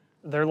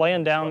 They're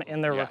laying down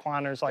in their Yeah.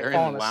 recliners like They're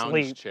falling in lounge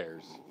asleep.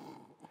 chairs.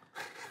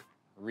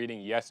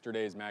 Reading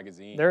yesterday's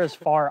magazine. They're as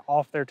far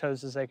off their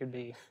toes as they could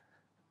be.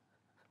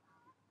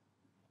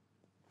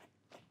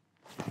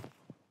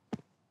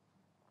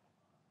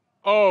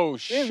 Oh,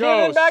 He's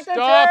giving back to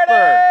showstopper!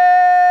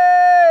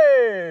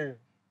 charity!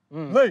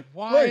 Lake,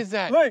 Why lake, is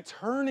that lake.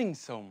 turning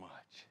so much?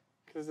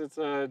 Because it's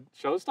a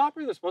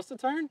showstopper. They're supposed to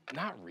turn.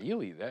 Not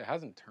really. That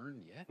hasn't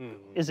turned yet.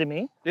 Is it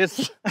me?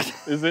 Is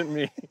it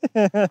me?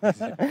 Oh,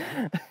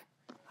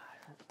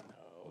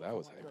 that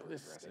was hyper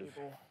aggressive.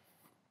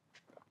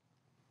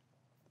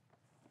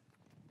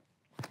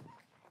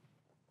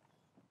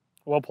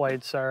 Well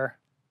played, sir.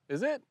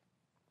 Is it?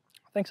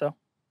 I think so.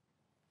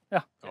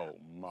 Yeah. Oh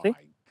my See?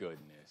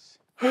 goodness.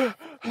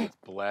 It's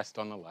blessed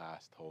on the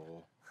last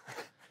hole.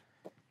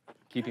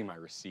 Keeping my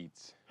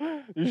receipts.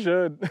 You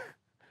should.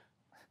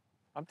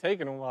 I'm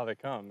taking them while they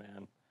come,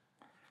 man.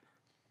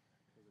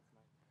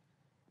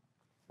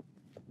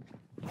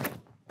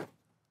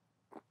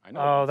 I know.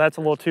 Oh, that's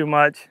a little too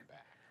much.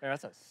 Man,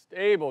 that's a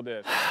stable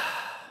disc.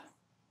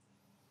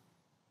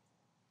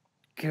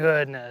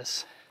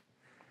 Goodness.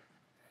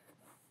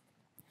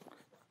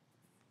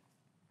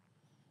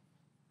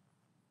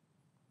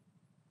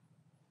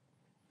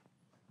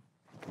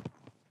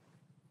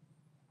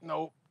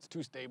 No, it's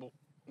too stable.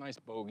 Nice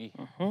bogey.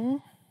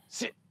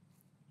 Sit.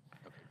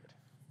 Okay, good.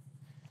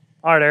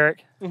 All right,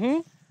 Eric.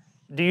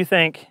 Do you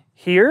think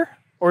here,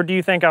 or do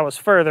you think I was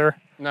further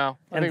No,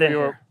 I And think then we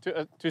were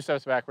 2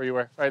 steps back where you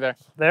were, right there.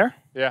 there?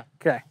 Yeah.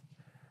 Okay.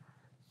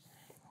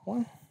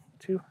 1,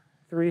 2,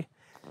 3.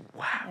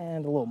 Wow.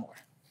 And a little more.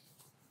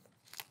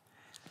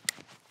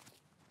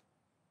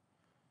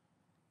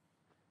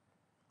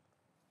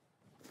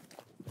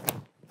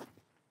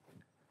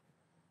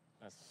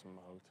 That's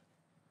smoked.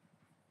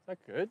 Is that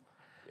good?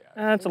 Yeah.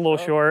 That's a little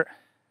short.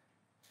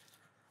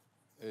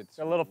 It's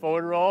A little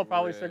forward roll,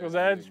 probably circle's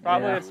edge.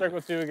 Probably Yeah. at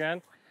circle 2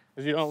 again,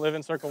 because you don't live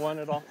in circle 1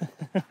 at all.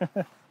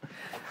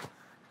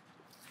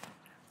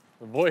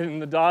 Avoiding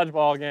the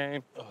dodgeball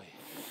game. Oh,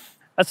 yeah.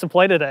 That's the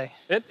play today.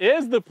 It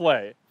is the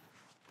play.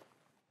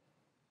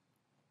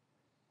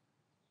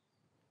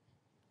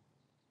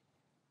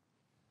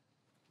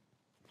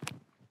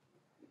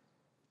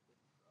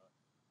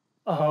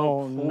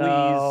 Oh, please.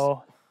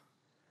 no.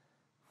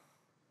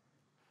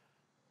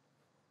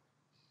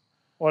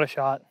 What a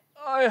shot.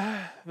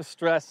 The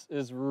stress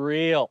is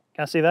real.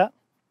 Can I see that?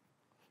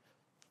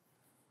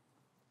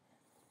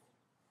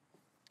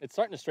 It's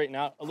starting to straighten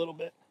out a little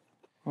bit.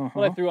 What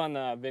I threw on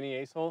the Vinny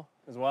Ace hole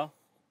as well,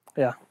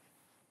 Yeah.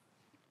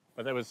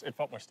 but it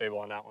felt more stable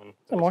on that one.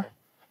 Some more.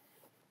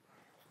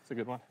 It's a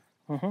good one.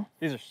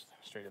 These are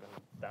straighter than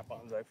that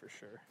bonsai for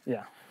sure.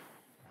 Yeah.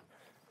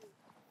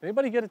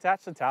 Anybody get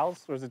attached to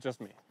towels, or is it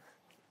just me?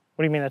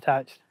 What do you mean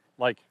attached?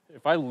 Like,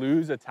 if I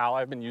lose a towel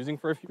I've been using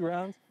for a few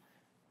rounds,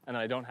 and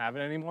I don't have it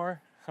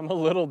anymore, I'm a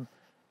little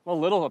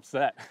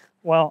upset,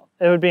 Well,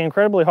 it would be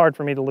incredibly hard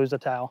for me to lose a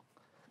towel,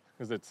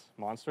 because it's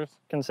monstrous.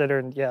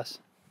 considered, yes.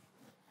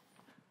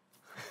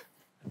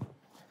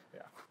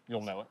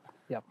 you'll know it.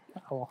 Yep,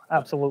 I will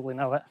absolutely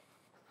know it.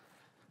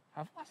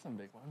 I've lost some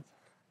big ones.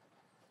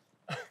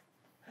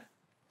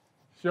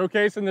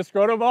 Showcasing the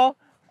scroto ball.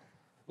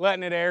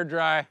 Letting it air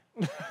dry.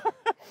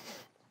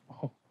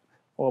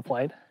 Well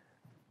played.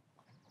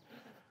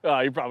 Oh,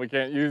 you probably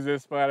can't use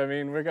this, but I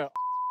mean, we're gonna.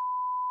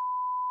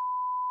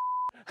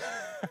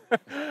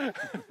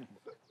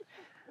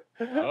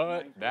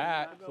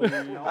 That.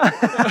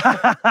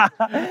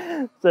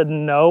 Said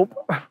nope.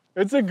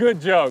 It's a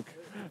good joke.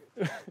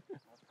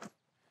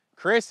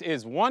 Chris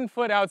is 1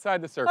 foot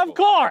outside the circle. Of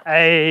course.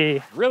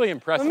 Hey. Really The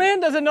impressive. man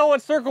doesn't know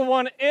what circle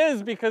 1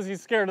 is because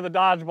he's scared of the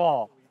dodgeball.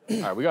 All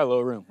right, we got a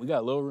little room. We got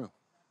a little room.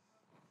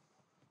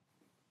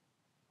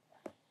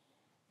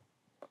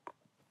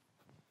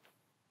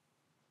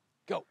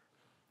 Go.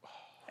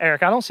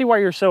 Eric, I don't see why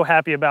you're so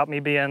happy about me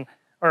being,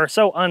 or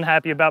so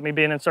unhappy about me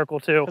being in circle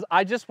 2.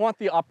 I just want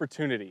the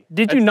opportunity.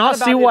 Did you It's not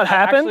about see what it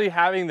happened? Actually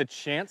having the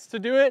chance to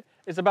do it.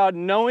 It's about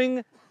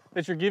knowing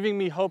that you're giving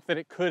me hope that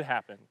it could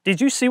happen. Did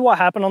you see what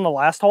happened on the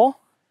last hole?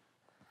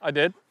 I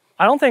did.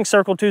 I don't think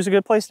circle 2 is a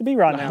good place to be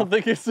right I now. don't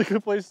think it's a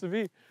good place to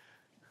be.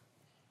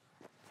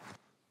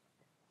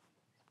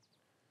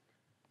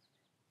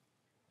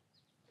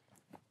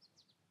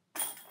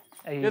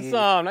 Hey. Get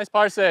some. Nice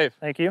par save.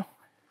 Thank you.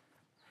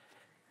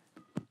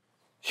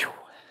 Phew.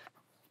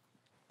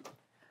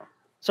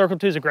 Circle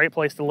 2 is a great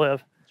place to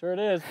live. Sure it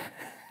is.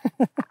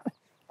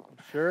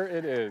 Sure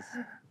it is.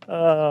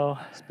 Oh,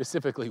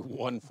 Specifically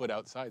 1 foot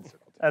outside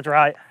circle. that's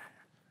right.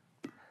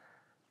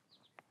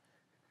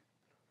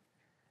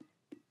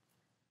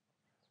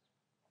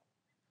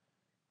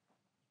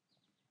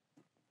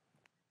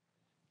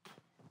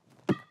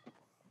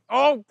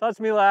 Oh, touch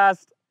me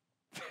last.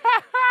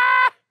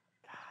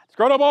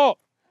 Scroto ball.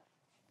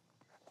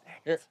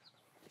 Here.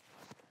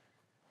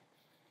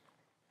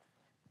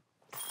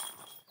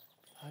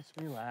 Touch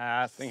me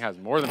last. Thing has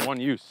more than one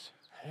use.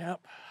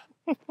 Yep.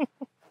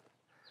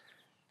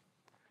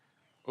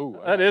 Ooh,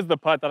 That is the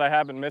putt that I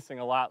have been missing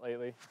a lot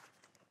lately.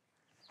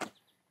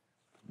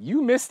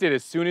 You missed it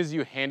as soon as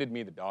you handed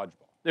me the dodgeball.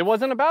 It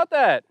wasn't about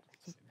that.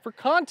 It's for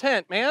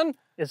content, man.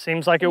 It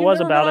seems like it You've was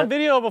never about been on it.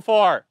 video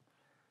before.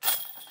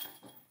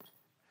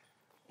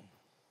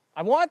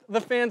 I want the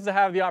fans to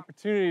have the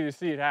opportunity to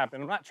see it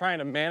happen. I'm not trying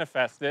to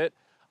manifest it.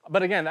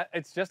 But again,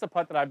 it's just a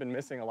putt that I've been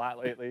missing a lot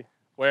lately,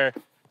 where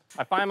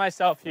I find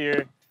myself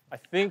here, I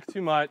think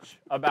too much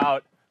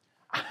about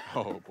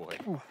Oh boy.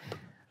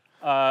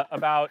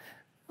 about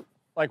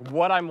like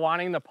what I'm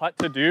wanting the putt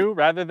to do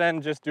rather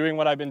than just doing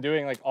what I've been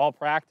doing like all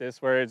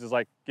practice, where it's just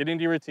like get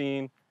into your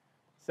routine,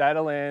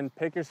 settle in,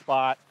 pick your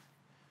spot,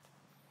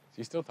 Is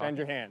he still talking? bend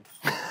your hand.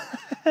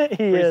 He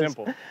Pretty is.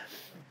 simple.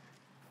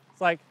 It's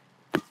like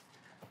the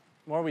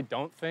more we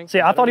don't think. See,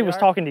 the I better thought he we was are.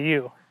 talking to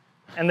you.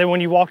 And then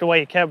when you walked away,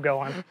 he kept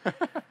going.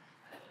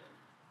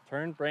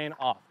 Turn brain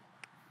off.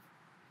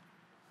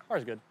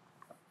 Car's good.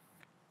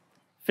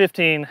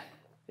 15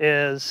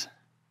 is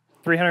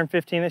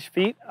 315-ish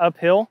feet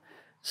uphill,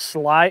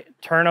 slight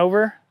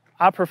turnover.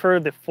 I prefer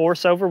the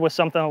force over with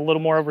something a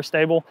little more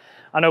overstable.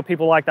 I know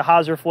people like the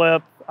hyzer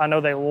flip. I know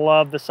they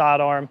love the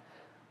sidearm.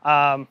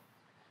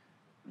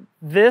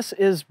 This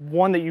is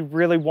one that you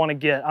really want to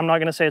get. I'm not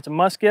going to say it's a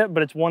must get,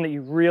 but it's one that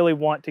you really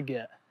want to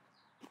get.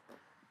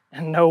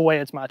 And no way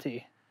it's my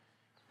tee.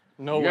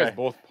 No You way. guys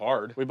both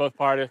parred. We both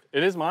parted.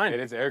 It is mine. It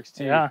is Eric's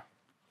tee. Yeah.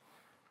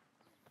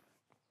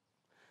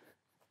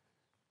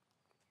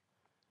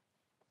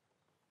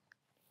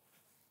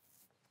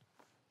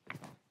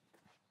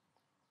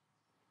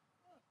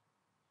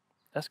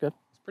 That's good.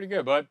 It's pretty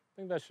good, bud. I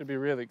think that should be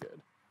really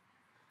good.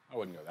 I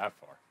wouldn't go that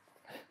far.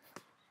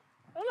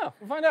 I don't know.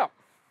 We'll find out.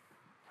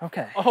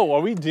 Okay. Oh,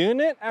 are we doing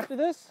it after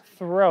this?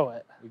 Throw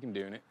it. We can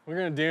do it. We're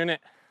going to do it.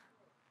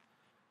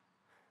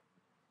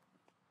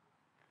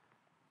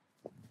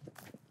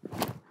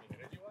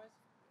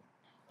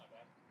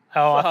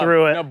 Oh, I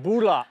threw it.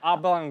 Nabula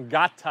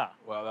oblongata.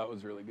 Wow, that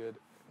was really good.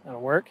 That'll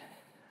work.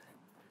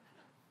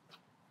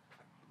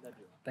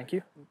 Thank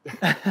you.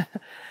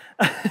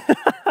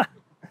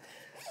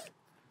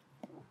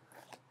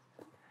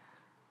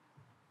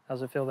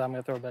 How's it feel that I'm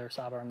going to throw a better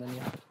sidearm than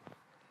you?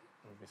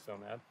 I'd be so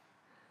mad.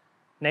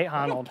 Nate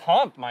I'm Heinold.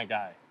 pumped, my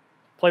guy.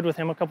 Played with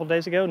him a couple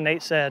days ago.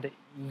 Nate said,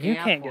 you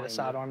Yeah, can't get boy. a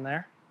sidearm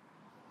there.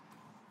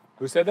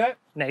 Who said that?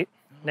 Nate.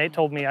 Nate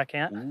told me I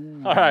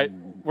can't. All right,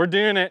 we're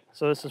doing it.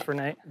 So this is for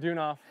Nate. Doing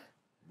off.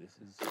 This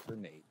is for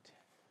Nate.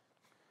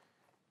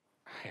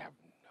 I have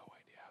no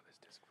idea how this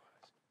disc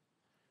flies.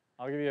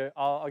 I'll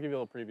give you a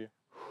little preview.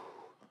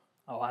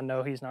 Oh, I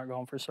know he's not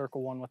going for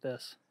circle 1 with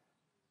this.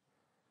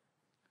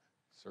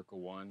 Circle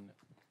 1.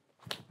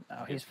 No,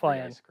 is he's free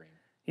playing. ice cream.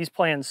 He's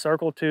playing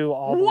circle 2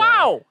 all the way.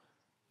 Wow!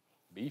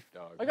 Beef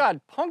dog. I got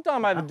punked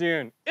on by the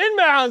dune.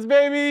 Inbounds,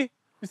 baby!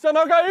 You son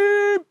of a guy!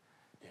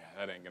 Yeah,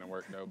 that ain't gonna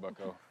work, no,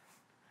 bucko.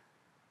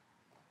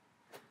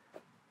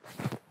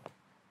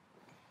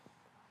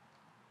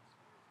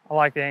 I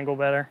like the angle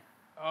better.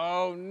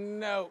 Oh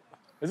no.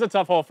 This is a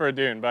tough hole for a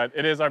dune, but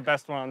it is our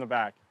best one on the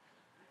back.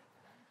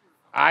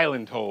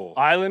 Island hole.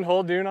 Island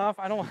hole dune off?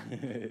 I don't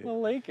want to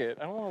lake it.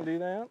 I don't want to do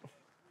that.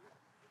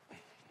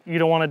 You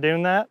don't want to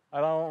do that?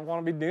 I don't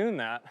want to be doing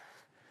that.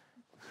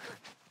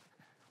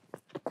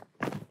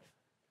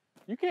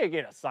 You can't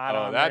get a side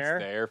on that's there.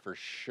 there for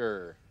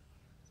sure.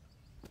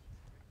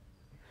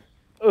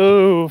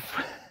 Oof.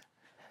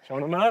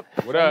 Showing them up.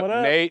 What up,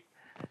 Nate?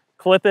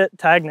 Clip it,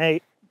 tag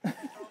Nate.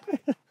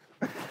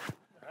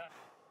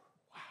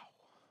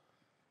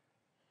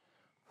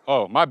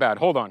 Oh, my bad.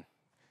 Hold on.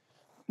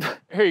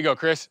 Here you go,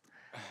 Chris.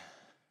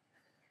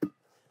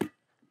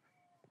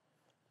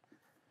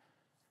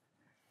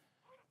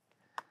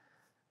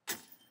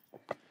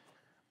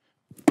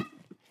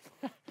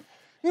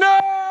 No!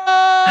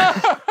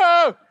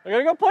 I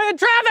gotta go play in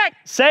traffic.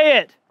 Say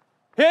it.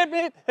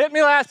 Hit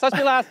me last, touch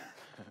me last.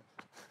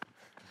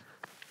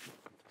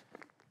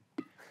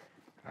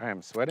 I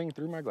am sweating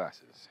through my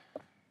glasses.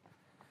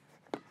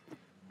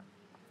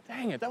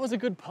 Dang it, that was a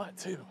good putt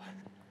too.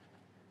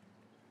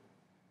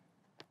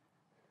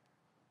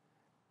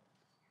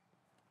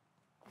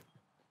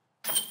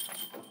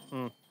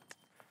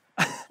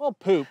 Well,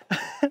 poop.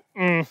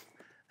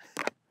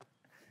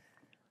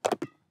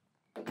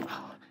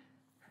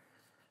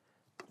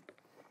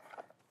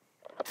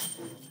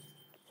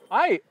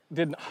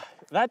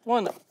 That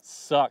one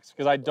sucks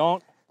because I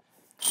don't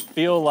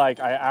feel like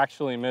I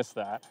actually missed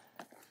that.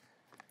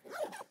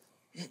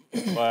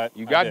 But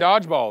You got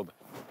dodgeballed.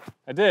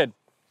 I did.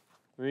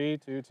 3,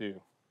 2,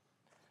 2.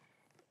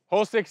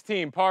 Hole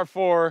 16, par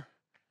 4,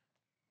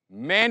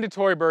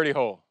 mandatory birdie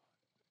hole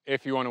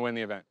if you want to win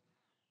the event.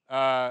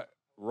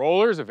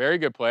 Roller's a very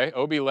good play.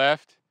 OB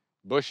left,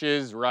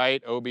 bushes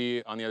right, OB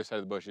on the other side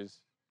of the bushes.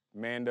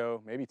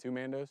 Mando, maybe 2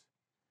 mandos.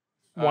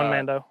 One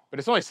Mando. But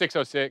it's only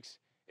 606.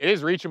 It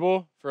is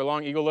reachable for a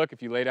long eagle look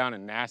if you lay down a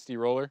nasty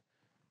roller.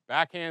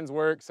 Backhands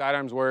work,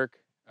 sidearms work,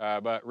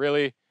 but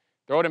really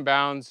throw it in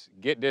bounds,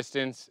 get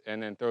distance,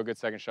 and then throw a good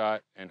second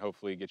shot and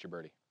hopefully get your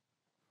birdie.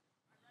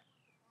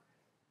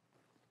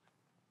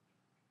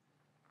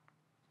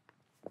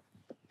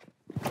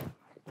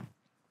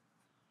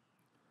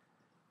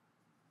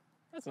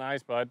 That's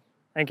nice, bud.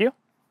 Thank you.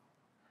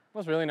 That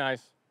was really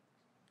nice.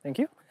 Thank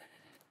you.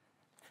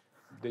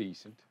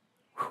 Decent.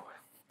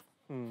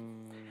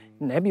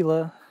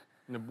 Nebula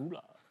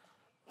Nebula.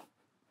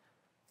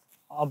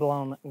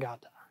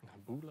 oblongata.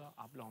 Nebula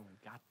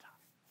oblongata.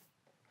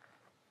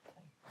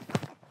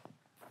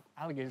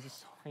 Alligators are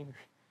so angry.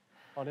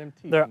 All them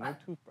teeth, They're, no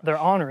toothbrush. they're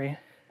ornery.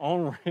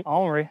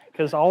 Ornery,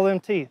 because all them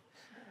teeth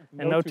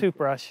and no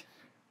toothbrush.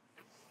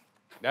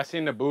 That's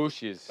in the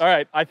bushes. All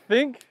right, I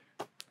think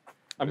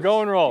I'm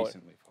going roller.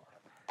 Decently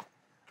far.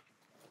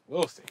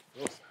 We'll see.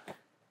 We'll see.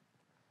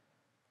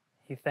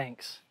 He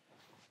thinks.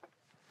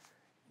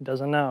 He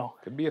doesn't know.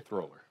 Could be a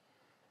thrower.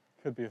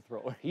 Could be a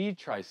thrower. He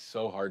tries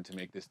so hard to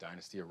make this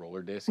dynasty a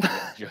roller disc. And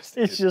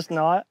It's just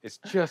not. It's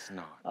just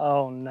not.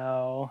 Oh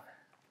no.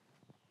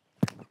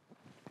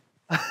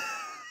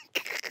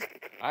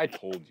 I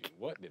told you.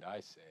 What did I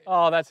say?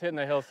 Oh, that's hitting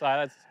the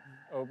hillside. That's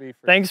OB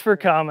for Thanks for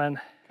coming.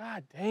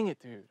 God dang it,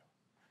 dude.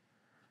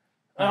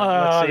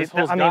 Let's see. This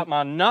hole's I mean, got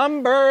my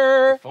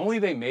number. If only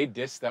they made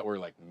discs that were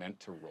like meant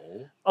to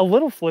roll, a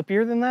little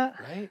flippier than that.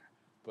 right?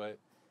 But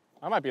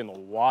I might be in the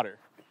water.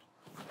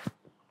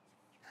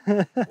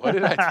 what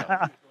did I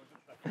tell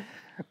you?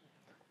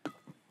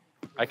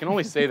 I can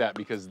only say that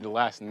because the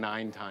last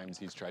 9 times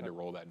he's tried to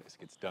roll that disc,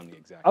 it's done the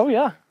exact Oh same.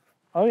 yeah.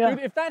 Oh yeah. Dude,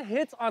 if that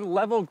hits on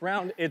level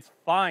ground, it's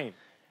fine.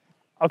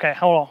 Okay,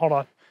 hold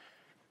on.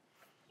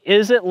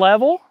 Is it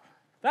level?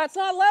 That's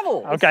not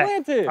level. It's Okay.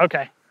 slanted.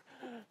 Okay.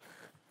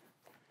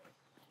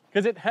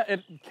 Because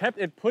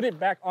it put it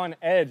back on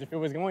edge. If it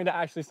was going to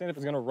actually stand up, it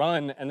was going to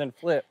run and then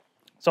flip.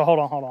 So hold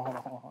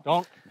on.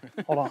 Don't.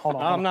 Hold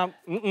on. I'm not.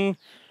 I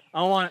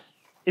don't want it.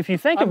 If you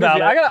think I'm about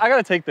busy. it, I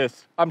gotta take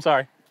this. I'm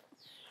sorry.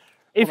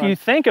 if hold you on.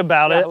 think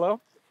about Yeah, it,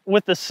 hello?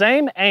 with the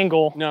same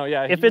angle, No,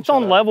 yeah. if it's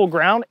on level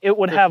ground, it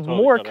would have totally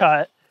more cut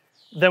cut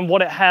than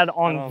what it had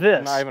on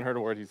this. I haven't heard a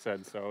word he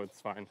said, so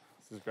it's fine.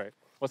 This is great.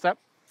 What's that?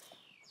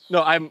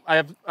 No, I'm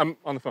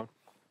on the phone.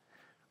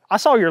 I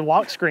saw your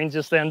lock screen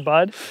just then,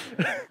 bud.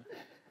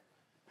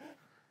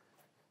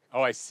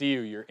 Oh, I see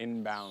you. You're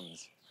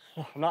inbounds.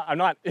 I'm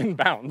not in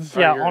bounds.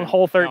 Yeah, you're on in-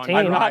 hole no, 13.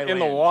 I'm Dry not in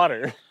the land.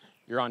 water.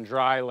 You're on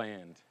dry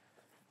land.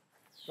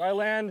 Dry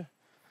land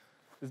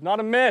is not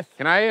a myth.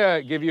 Can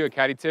I give you a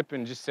caddy tip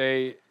and just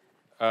say,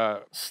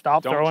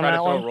 Stop don't throwing try to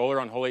that throw one. a roller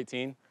on hole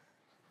 18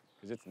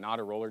 because it's not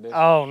a roller disc.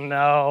 Oh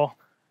no.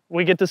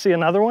 We get to see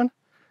another one?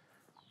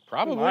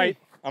 Probably.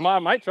 I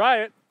might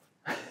try it.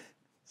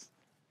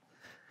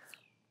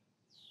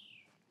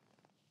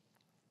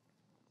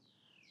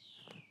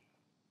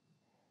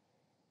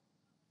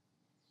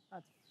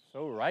 That's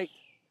so right.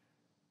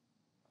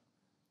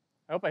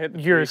 I hope I hit the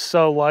You're tree.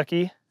 so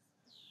lucky.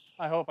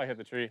 I hope I hit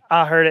the tree.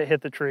 I heard it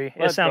hit the tree.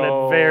 Let's it sounded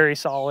go. very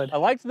solid. I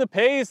liked the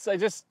pace. I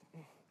just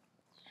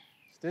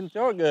didn't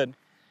throw it good.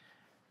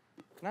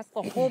 And that's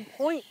the whole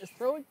point, is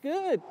throw it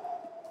good.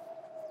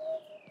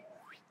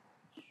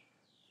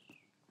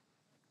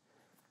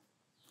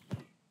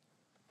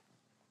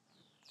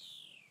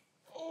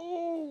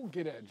 Oh,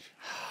 get edge.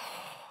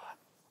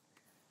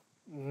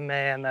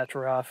 Man, that's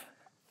rough.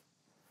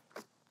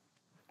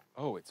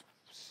 Oh, it's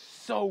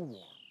so warm.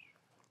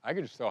 I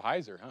could just throw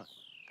hyzer, huh?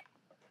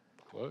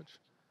 Clutch.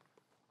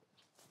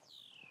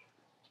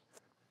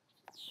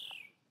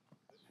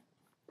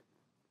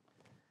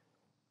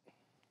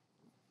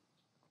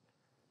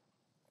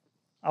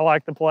 I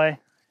like the play.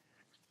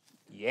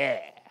 Yeah.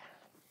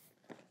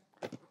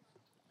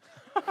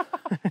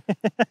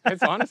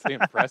 It's honestly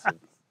impressive.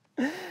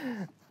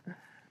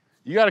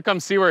 You got to come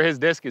see where his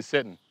disc is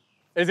sitting.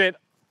 Is it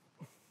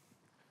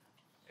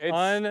It's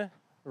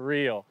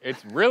unreal?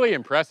 It's really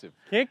impressive.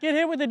 Can't get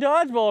hit with the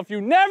dodgeball if you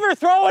never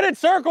throw it at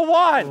circle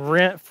one.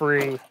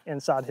 Rent-free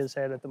inside his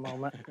head at the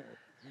moment.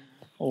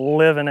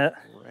 Living it.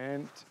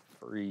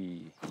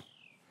 Rent-free. All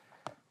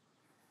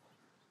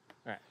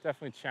right,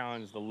 definitely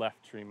challenge the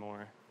left tree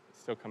more. It's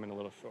still coming a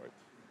little short.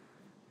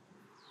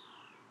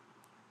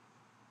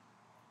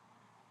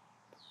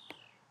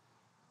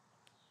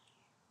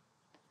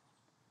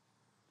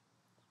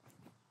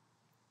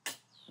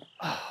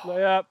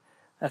 Lay up.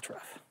 That's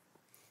rough.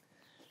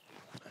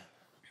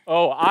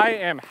 Oh, I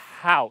am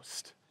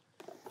housed,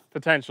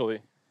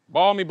 potentially.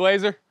 Ball me,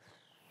 Blazer.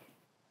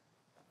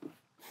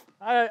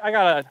 I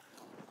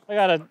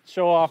gotta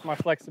show off my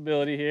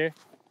flexibility here.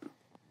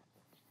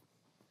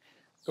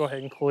 Go ahead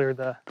and clear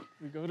the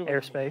We go to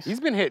airspace. He's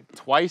been hit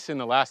twice in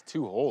the last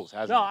 2 holes,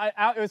 hasn't No,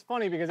 he? it was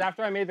funny because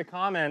after I made the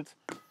comment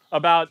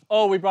about,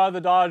 oh, we brought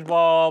the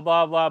dodgeball,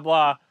 blah, blah,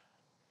 blah,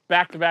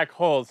 back-to-back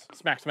holes,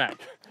 smack, smack.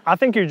 I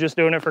think you're just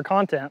doing it for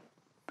content.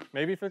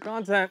 Maybe for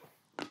content.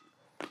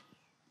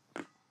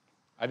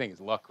 I think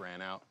his luck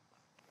ran out.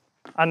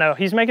 I know.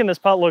 He's making this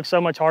putt look so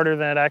much harder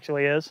than it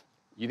actually is.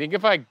 You think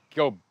if I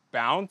go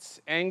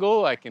bounce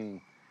angle, I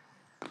can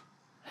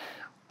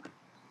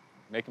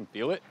make him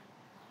feel it?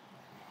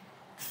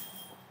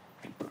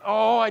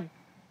 Oh,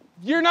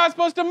 you're not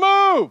supposed to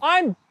move!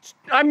 I'm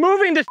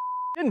moving to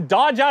and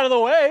dodge out of the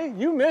way.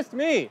 You missed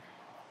me.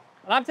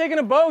 And I'm taking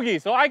a bogey,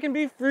 so I can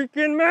be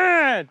freaking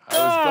mad. I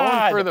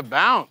was going for the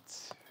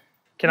bounce.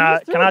 Can I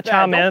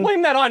chime Don't in?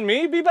 blame that on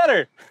me. Be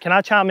better. Can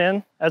I chime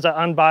in as an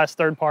unbiased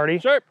third party?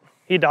 Sure.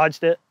 He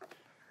dodged it.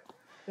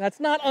 That's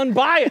not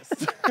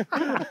unbiased.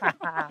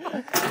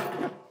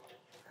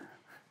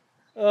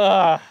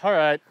 All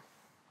right.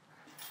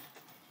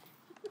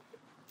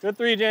 Good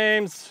 3,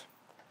 James.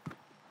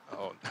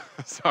 Oh,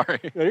 sorry.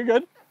 Yeah, you're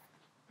good.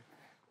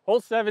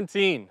 Hole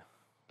 17.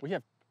 We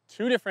have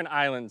 2 different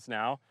islands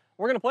now.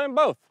 We're gonna play them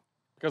both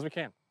because we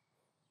can.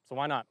 So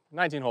why not?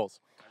 19 holes.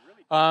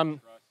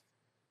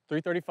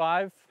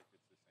 335.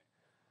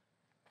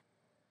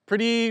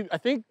 Pretty, I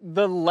think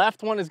the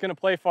left one is gonna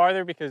play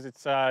farther because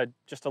it's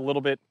just a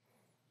little bit,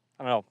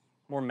 I don't know,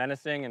 more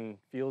menacing and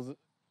feels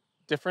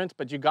different,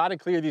 but you gotta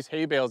clear these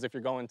hay bales if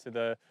you're going to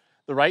the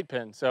right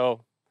pin. So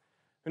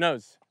who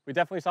knows? We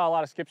definitely saw a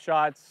lot of skip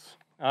shots,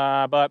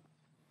 but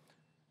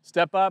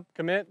step up,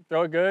 commit,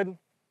 throw it good.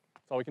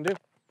 That's all we can do.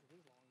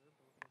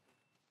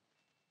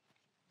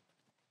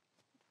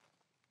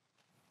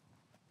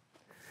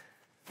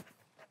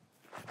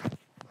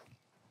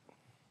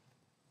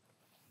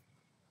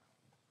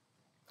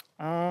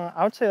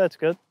 I would say that's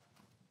good.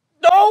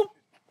 No!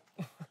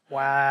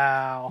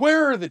 Wow.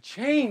 Where are the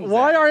chains?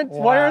 Why at? aren't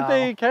Wow.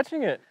 they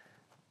catching it?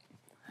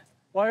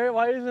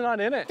 Why is it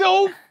not in it?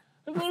 No!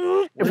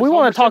 If we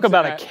want to talk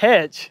about a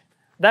catch,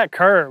 that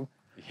curve.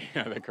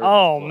 Yeah, the curve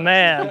Oh, is blessed.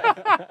 man.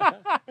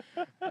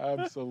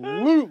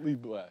 Absolutely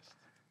blessed.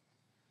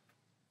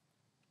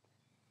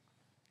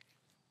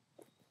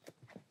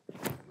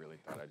 I really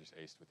thought I just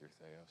aced with your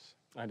Theos.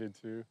 I did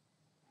too.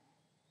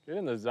 Get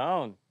in the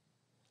zone.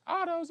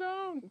 Auto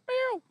zone.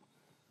 Pew!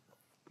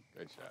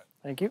 Good shot.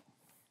 Thank you.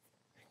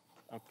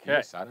 You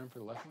Okay. side him for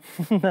the left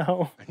one?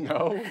 No.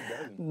 No, he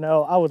doesn't.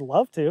 No, I would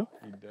love to.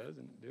 He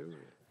doesn't do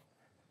it.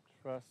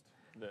 Trust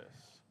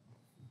this.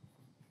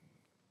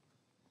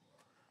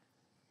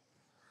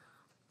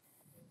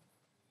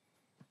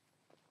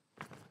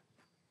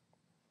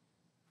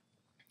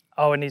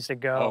 Oh, it needs to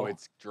go. Oh,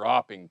 it's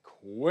dropping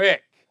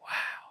quick.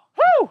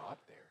 Woo! Up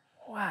there.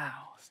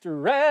 Wow.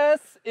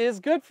 Stress is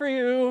good for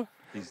you.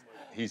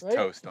 He's Right?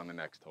 toast on the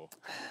next hole.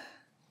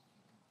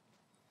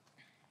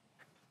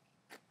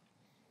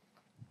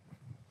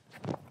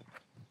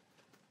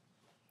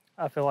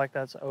 I feel like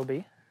that's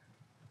OB.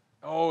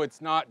 Oh, it's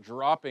not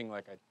dropping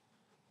like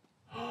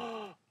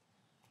I.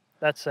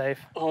 That's safe.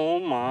 Oh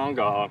my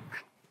God.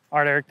 All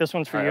right, Eric, this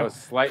one's for That you. was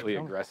slightly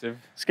aggressive,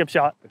 Skip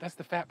shot. but that's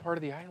the fat part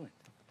of the island.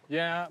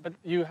 Yeah, but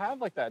you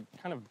have like that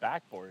kind of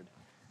backboard.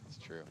 It's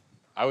true.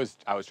 I was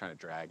trying to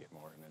drag it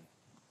more and then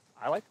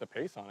I like the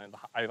pace on it.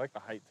 I like the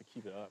height to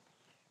keep it up.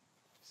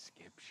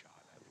 skip shot.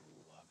 I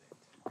love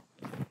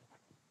it.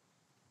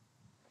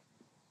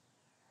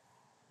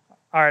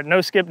 All right,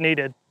 no skip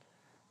needed.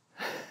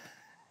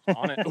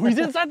 On it. Oh, he's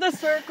inside the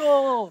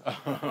circle.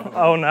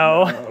 Oh,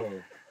 no. Oh.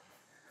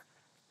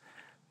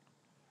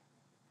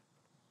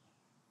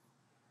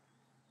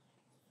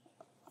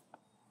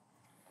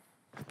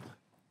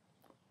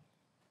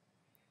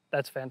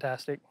 That's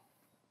fantastic.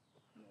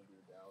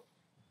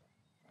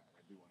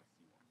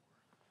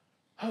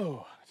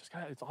 Oh,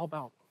 it's all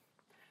about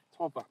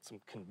all about some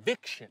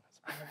conviction. It's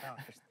all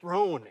about just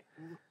throwing it.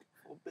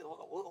 A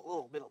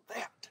little bit of that.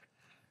 You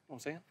know what I'm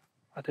saying?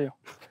 I do.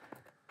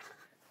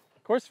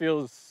 Course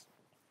feels,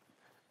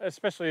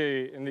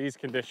 especially in these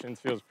conditions,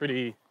 feels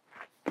pretty,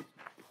 if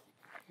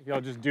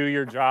y'all just do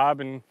your job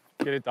and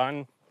get it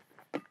done.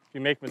 If you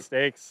make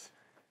mistakes,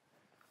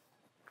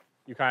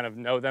 you kind of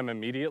know them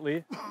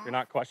immediately. You're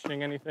not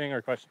questioning anything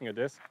or questioning a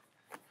disc.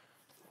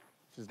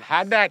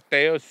 Had that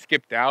Theo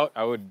skipped out,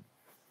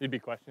 You'd be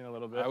questioning a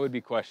little bit. I would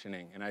be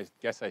questioning, and I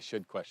guess I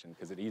should question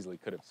because it easily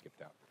could have skipped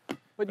out.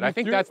 But I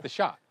think that's the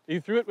shot. You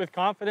threw it with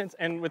confidence,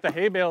 and with the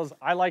hay bales,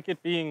 I like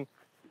it being,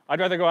 I'd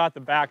rather go out the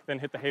back than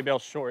hit the hay bale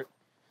short.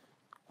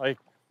 Like,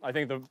 I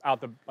think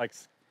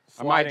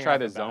I might try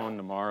the zone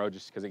tomorrow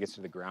just because it gets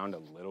to the ground a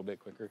little bit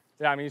quicker.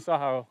 Yeah, I mean, you saw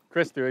how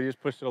Chris threw it. He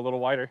just pushed it a little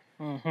wider.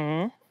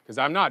 Mm-hmm. Because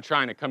I'm not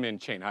trying to come in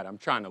chain height. I'm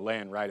trying to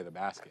land right at the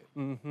basket.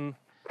 Mm-hmm.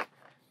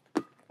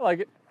 I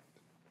like it.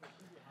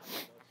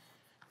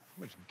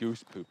 How much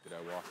goose poop did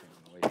I walk in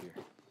on the way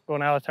here?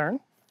 Going out of turn.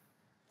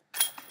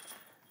 Pace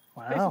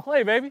of Wow.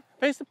 play, baby.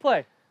 Pace of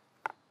play.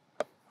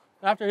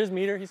 After his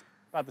meter, he's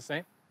about the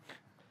same.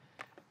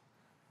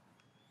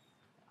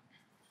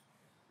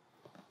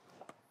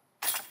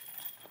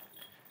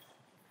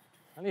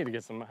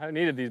 I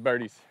needed these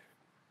birdies.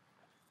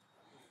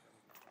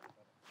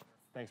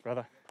 Thanks,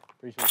 brother.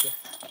 Appreciate you.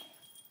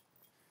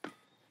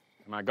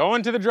 Am I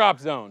going to the drop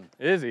zone?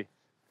 Is he?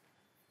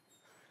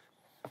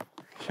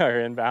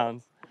 You're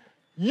inbounds.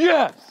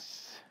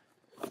 Yes!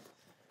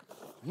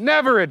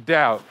 Never a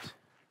doubt.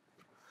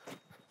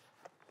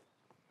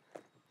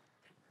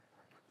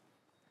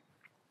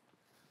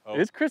 Oh,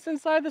 Is Chris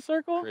inside the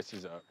circle? Chris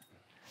is up.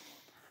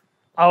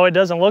 Oh, it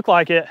doesn't look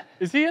like it.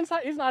 Is he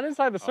inside? He's not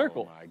inside the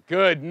circle. Oh my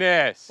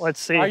goodness. Let's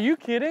see. Are you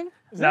kidding?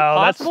 Is that No,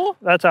 possible?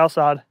 that's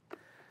outside.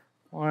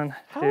 1,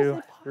 How is 2,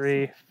 that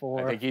 3, 4,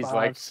 I think he's 5,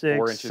 like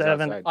 4 6, inches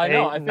 7, outside. 8, I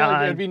know. I 8, feel like 9,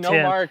 there'd be no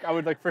 10. mark. I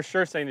would like for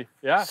sure say,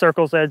 yeah.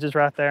 Circle's edge is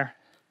right there.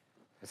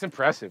 It's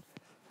impressive.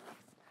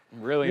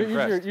 I'm really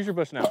impressed. Use your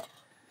bush now.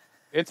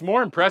 It's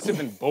more impressive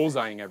than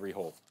bullseyeing every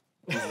hole.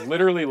 He's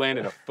literally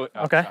landed a foot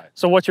outside. Okay.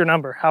 So what's your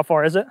number? How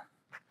far is it?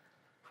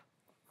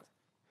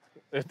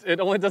 It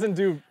only doesn't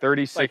do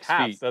 36 like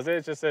halves, feet. does it?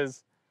 It just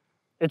says,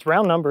 It's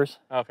round numbers.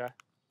 okay,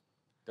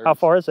 How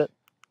far is it?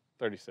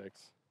 36.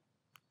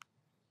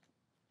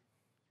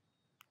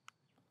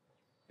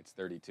 It's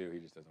 32. He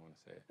just doesn't want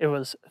to say it. It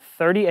was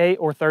 38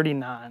 or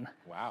 39.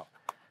 Wow.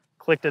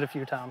 Clicked it a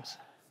few times.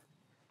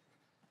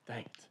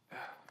 Dang it.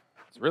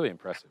 It's really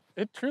impressive.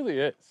 It truly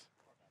is.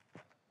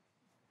 If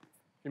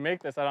you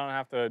make this, I don't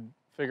have to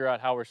figure out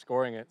how we're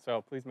scoring it,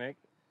 so please make.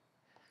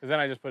 Because then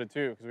I just put a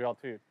 2, because we all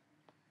 2'd.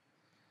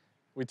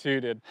 We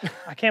 2'd.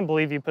 I can't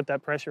believe you put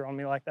that pressure on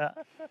me like that.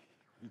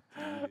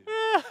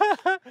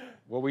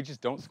 Well, we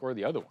just don't score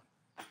the other one.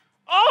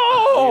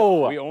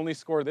 Oh! We only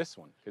score this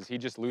one because he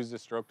just loses a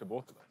stroke to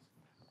both of us.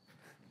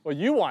 Well,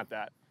 you want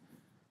that.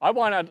 I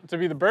want it to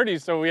be the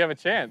birdies so we have a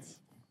chance.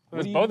 What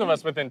There's do you both of mean?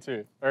 us within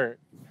 2. Or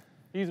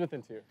he's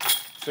within 2.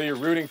 So you're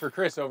rooting for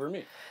Chris over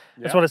me.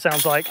 That's what it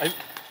sounds like.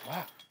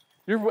 Wow.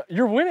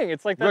 You're winning.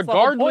 It's like that's the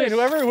whole point.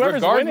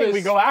 Whoever's winning,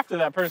 we go after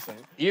that person.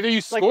 Either you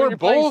It's like when score you're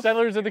playing both.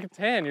 Settlers of the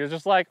Catan. You're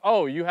just like,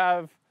 oh, you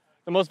have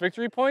the most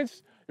victory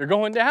points. You're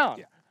going down.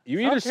 Yeah. You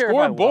I either don't care if I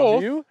score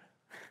love both.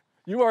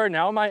 You are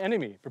now my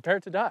enemy. Prepare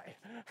to die.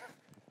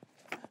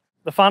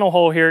 The final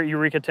hole here at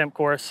Eureka Temp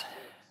Course.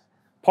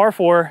 Par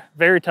 4,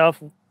 very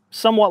tough,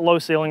 somewhat low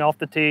ceiling off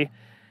the tee.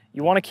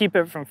 You want to keep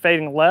it from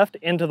fading left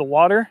into the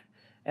water,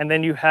 and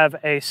then you have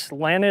a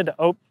slanted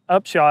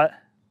upshot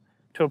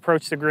to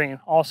approach the green,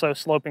 also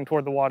sloping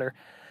toward the water.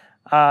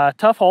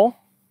 Tough hole.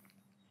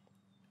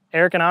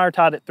 Eric and I are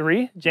tied at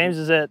 3. James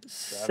is at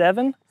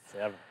 7.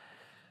 7.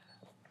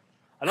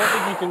 I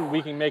don't think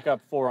we can make up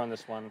 4 on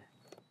this one.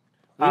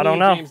 I don't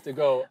need know. James to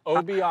go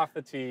OB off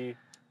the tee,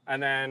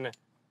 and then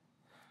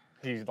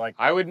he's like.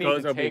 I would need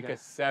goes to OB take down. a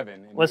 7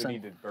 and Listen. we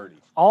need to birdie.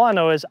 All I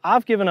know is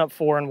I've given up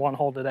 4 in one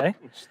hole today,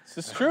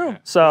 This is true.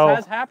 So- This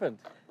has happened.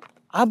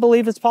 I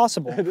believe it's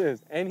possible. It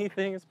is.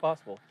 Anything is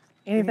possible.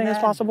 Anything is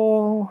Imagine.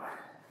 possible.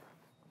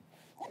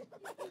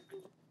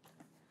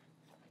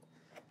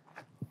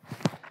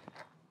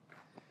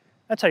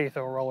 That's how you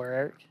throw a roller,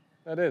 Eric.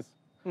 That is.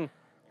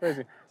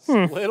 Crazy. It's a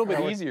little bit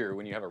easier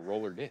when you have a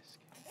roller disc.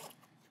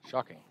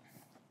 Shocking.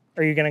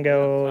 Are you gonna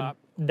go Top.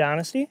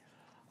 Dynasty?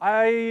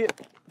 I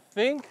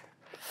think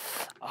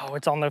Oh,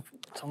 it's on the I'm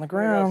gonna go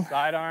ground.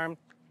 sidearm.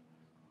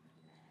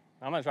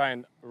 I'm gonna try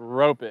and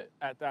rope it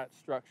at that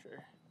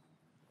structure.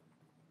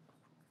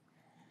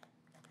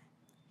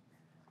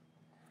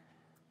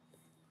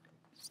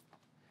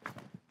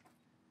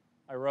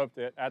 I roped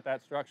it at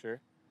that structure.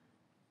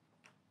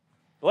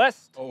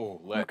 Blessed.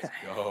 Oh, let's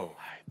go.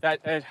 I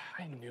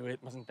knew it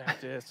wasn't that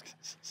disc.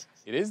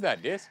 It is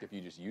that disc if you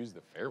just use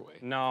the fairway.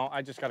 No,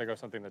 I just gotta go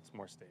something that's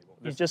more stable.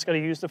 You just got to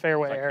use the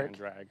fairway, I can't Eric.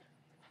 drag.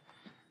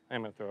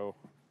 I'm gonna throw.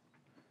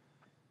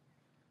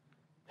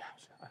 Yeah,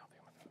 I don't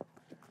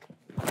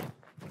think I'm gonna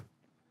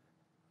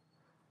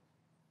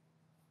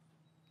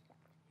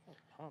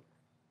throw.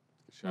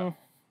 Good shot.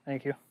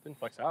 Thank you. Didn't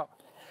flex out.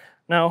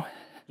 No.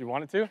 You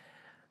want it to?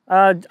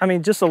 I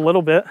mean, just a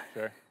little bit.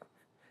 Sure.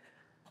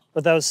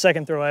 But that was the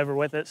second throw ever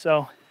with it,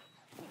 so.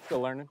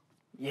 Still learning.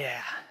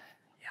 Yeah.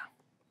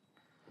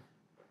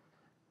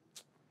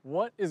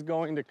 What is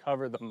going to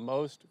cover the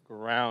most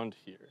ground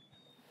here?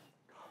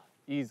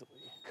 Easily.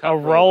 A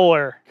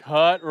roller.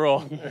 Cut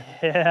roll.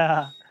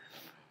 Yeah.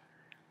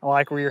 I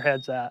like where your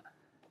head's at.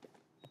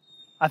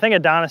 I think a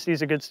Dynasty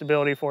is a good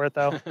stability for it,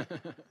 though. For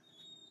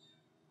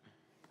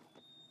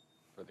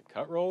the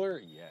cut roller,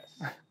 yes.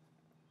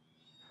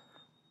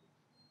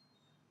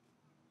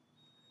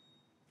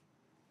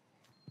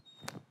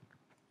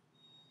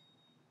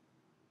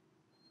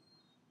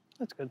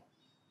 That's good.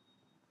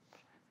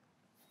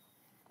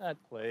 That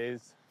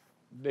plays.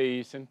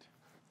 Decent.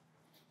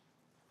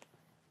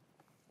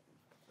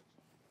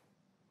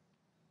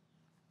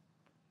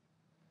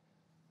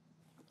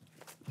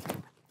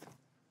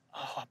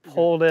 Oh, I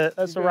pulled it.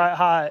 That's the right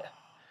height.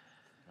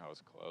 That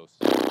was close.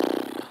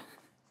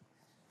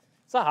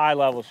 It's a high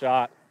level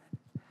shot.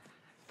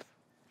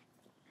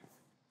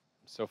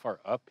 So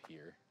far up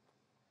here.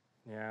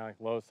 Yeah, like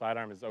low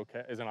sidearm is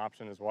okay, is an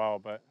option as well,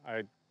 but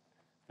I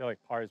feel like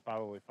par is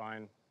probably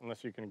fine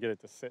unless you can get it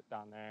to sit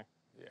down there.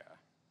 Yeah.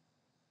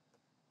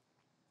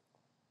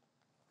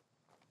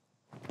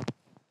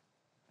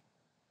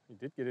 You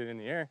did get it in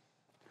the air.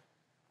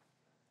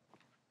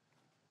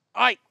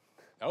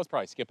 That was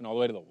probably skipping all the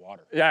way to the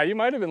water. Yeah, you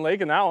might have been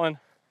laking that one.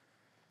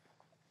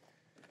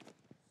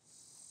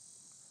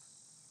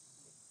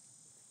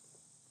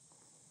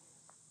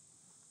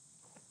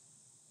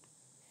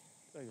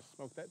 Did I just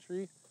smoke that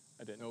tree?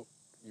 I didn't. Nope,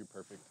 you're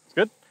perfect. It's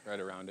good? Right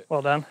around it.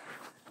 Well done.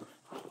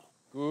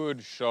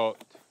 Good shot.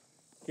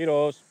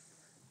 Kiitos.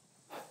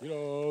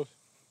 Kiitos.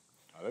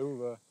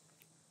 Aloha.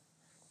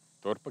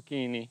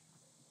 Torpakini.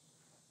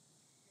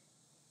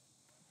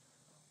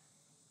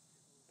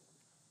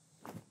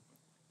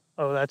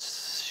 Oh,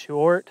 that's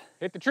short.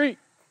 Hit the tree.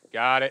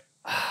 Got it.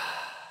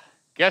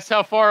 Guess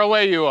how far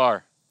away you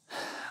are?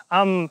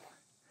 I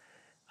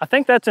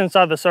think that's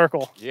inside the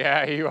circle.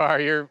 Yeah, you are.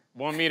 You're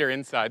 1 meter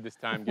inside this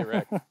time. Get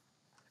wrecked. You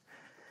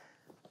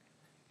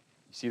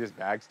see this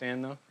bag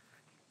stand though?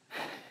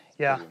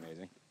 Yeah. Pretty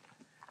amazing.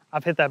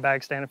 I've hit that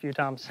bag stand a few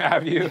times.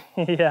 Have you?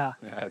 Yeah.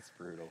 That's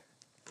brutal.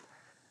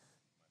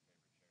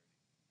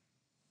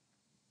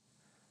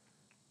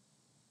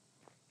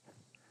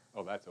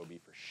 Oh, that's OB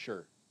for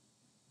sure.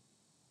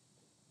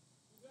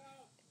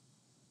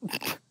 I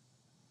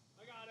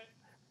got it.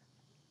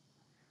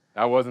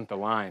 That wasn't the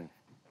line.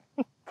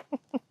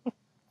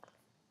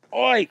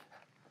 Oi!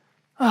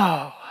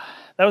 Oh,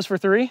 that was for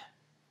 3?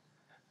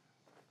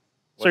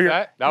 What's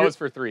that? That was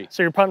for 3.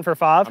 So you're punting for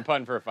 5? I'm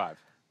putting for a 5.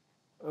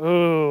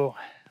 Ooh,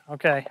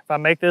 okay. If I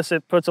make this,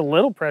 it puts a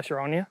little pressure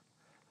on you.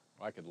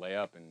 Well, I could lay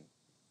up and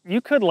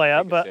You could lay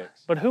up, Take a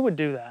 6. but who would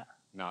do that?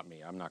 not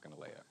me. I'm not going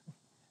to lay up.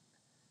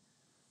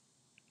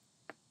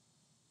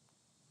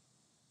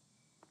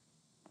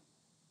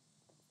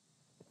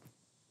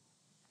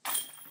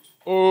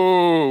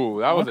 Oh,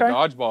 that was Okay. a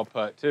dodgeball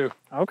putt too.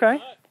 Okay.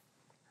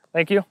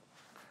 Thank you.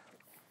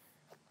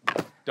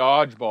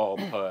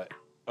 Dodgeball putt.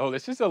 Oh,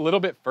 this is a little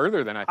bit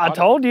further than I thought. I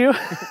told you.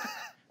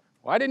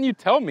 Why didn't you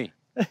tell me?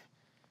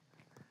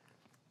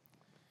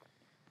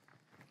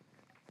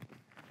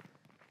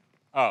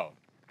 Oh.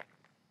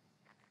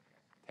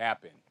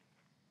 Tap in.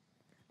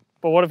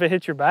 But what if it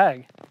hits your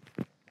bag?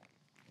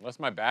 Unless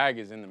my bag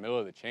is in the middle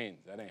of the chains.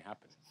 That ain't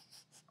happening.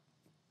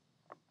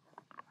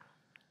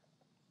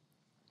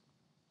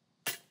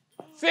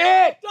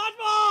 Sit!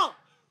 Dodgeball!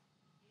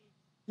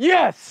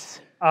 Yes!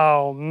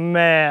 Oh,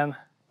 man.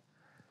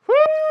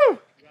 Woo!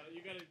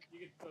 You can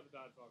throw the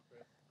dodgeball,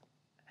 Chris.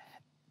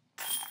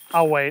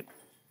 I'll wait.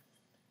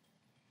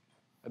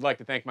 I'd like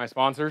to thank my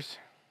sponsors.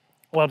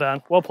 Well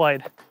done. Well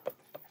played.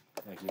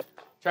 Thank you.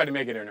 Tried to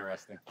make it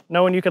interesting.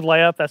 Knowing you could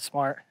lay up, that's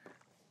smart.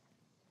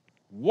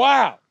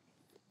 Wow!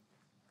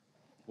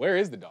 Where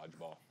is the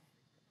dodgeball?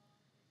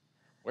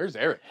 Where's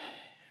Eric?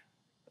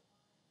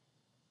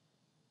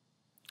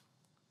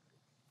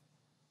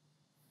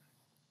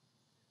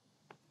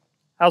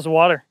 How's the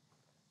water?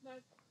 Nice.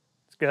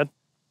 It's good.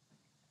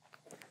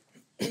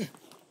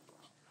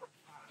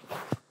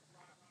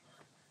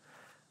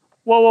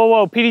 Whoa, whoa,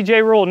 whoa.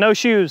 PDJ rule, no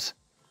shoes.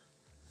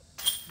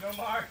 No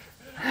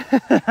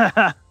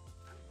mark.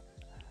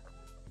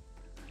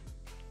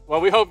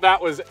 Well, we hope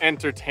that was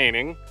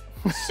entertaining.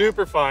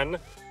 Super fun.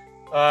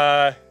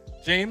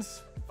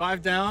 James,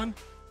 5 down.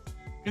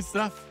 Good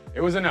stuff. It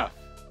was enough.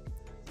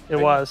 It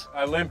was.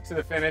 I limped to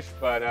the finish,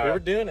 but We were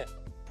doing it.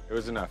 it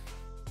was enough.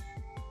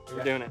 We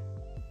were doing it.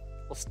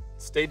 Well,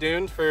 stay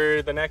tuned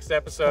for the next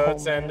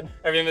episodes and man.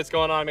 everything that's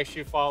going on. Make sure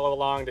you follow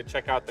along to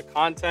check out the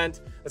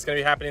content that's going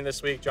to be happening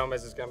this week.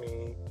 Jomez is going to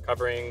be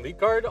covering lead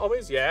card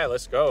always. Yeah,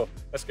 let's go.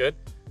 That's good.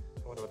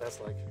 I wonder what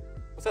that's like.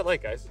 What's that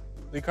like, guys?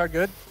 Lead card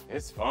good?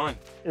 It's fun.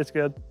 It's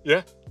good.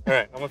 Yeah. All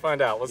right, I'm gonna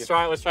find out. Let's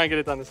try and get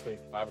it done this week.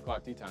 5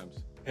 o'clock tea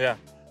times. Yeah.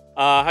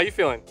 How you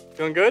feeling?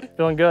 Feeling good?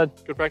 Feeling good.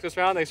 Good practice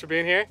round. Thanks for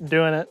being here.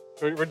 Doing it.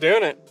 We're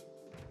doing it.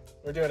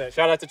 We're doing it.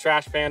 Shout out to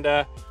Trash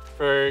Panda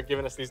for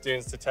giving us these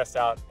dunes to test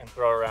out and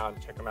throw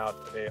around. Check them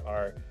out. They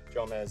are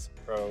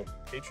JomezPro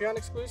Patreon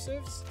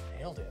exclusives.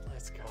 Nailed it.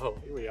 Let's go.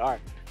 Here we are.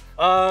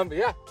 But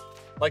yeah,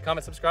 like,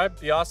 comment, subscribe.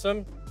 Be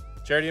awesome.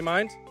 Charity in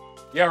mind?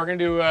 Yeah, we're gonna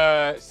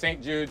do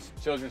St. Jude's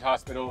Children's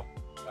Hospital.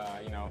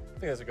 You know, I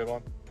think that's a good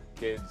one.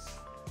 kids,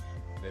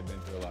 they've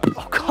been through a lot.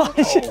 Oh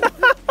gosh.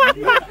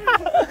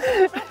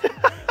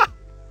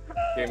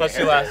 Touch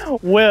you last.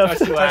 Whiffed.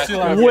 Touch you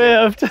last.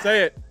 Whiffed.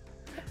 Say it.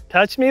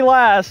 Touch me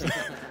last.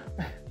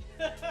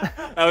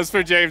 That was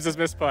for James's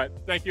missed putt.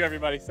 Thank you,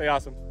 everybody. Stay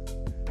awesome.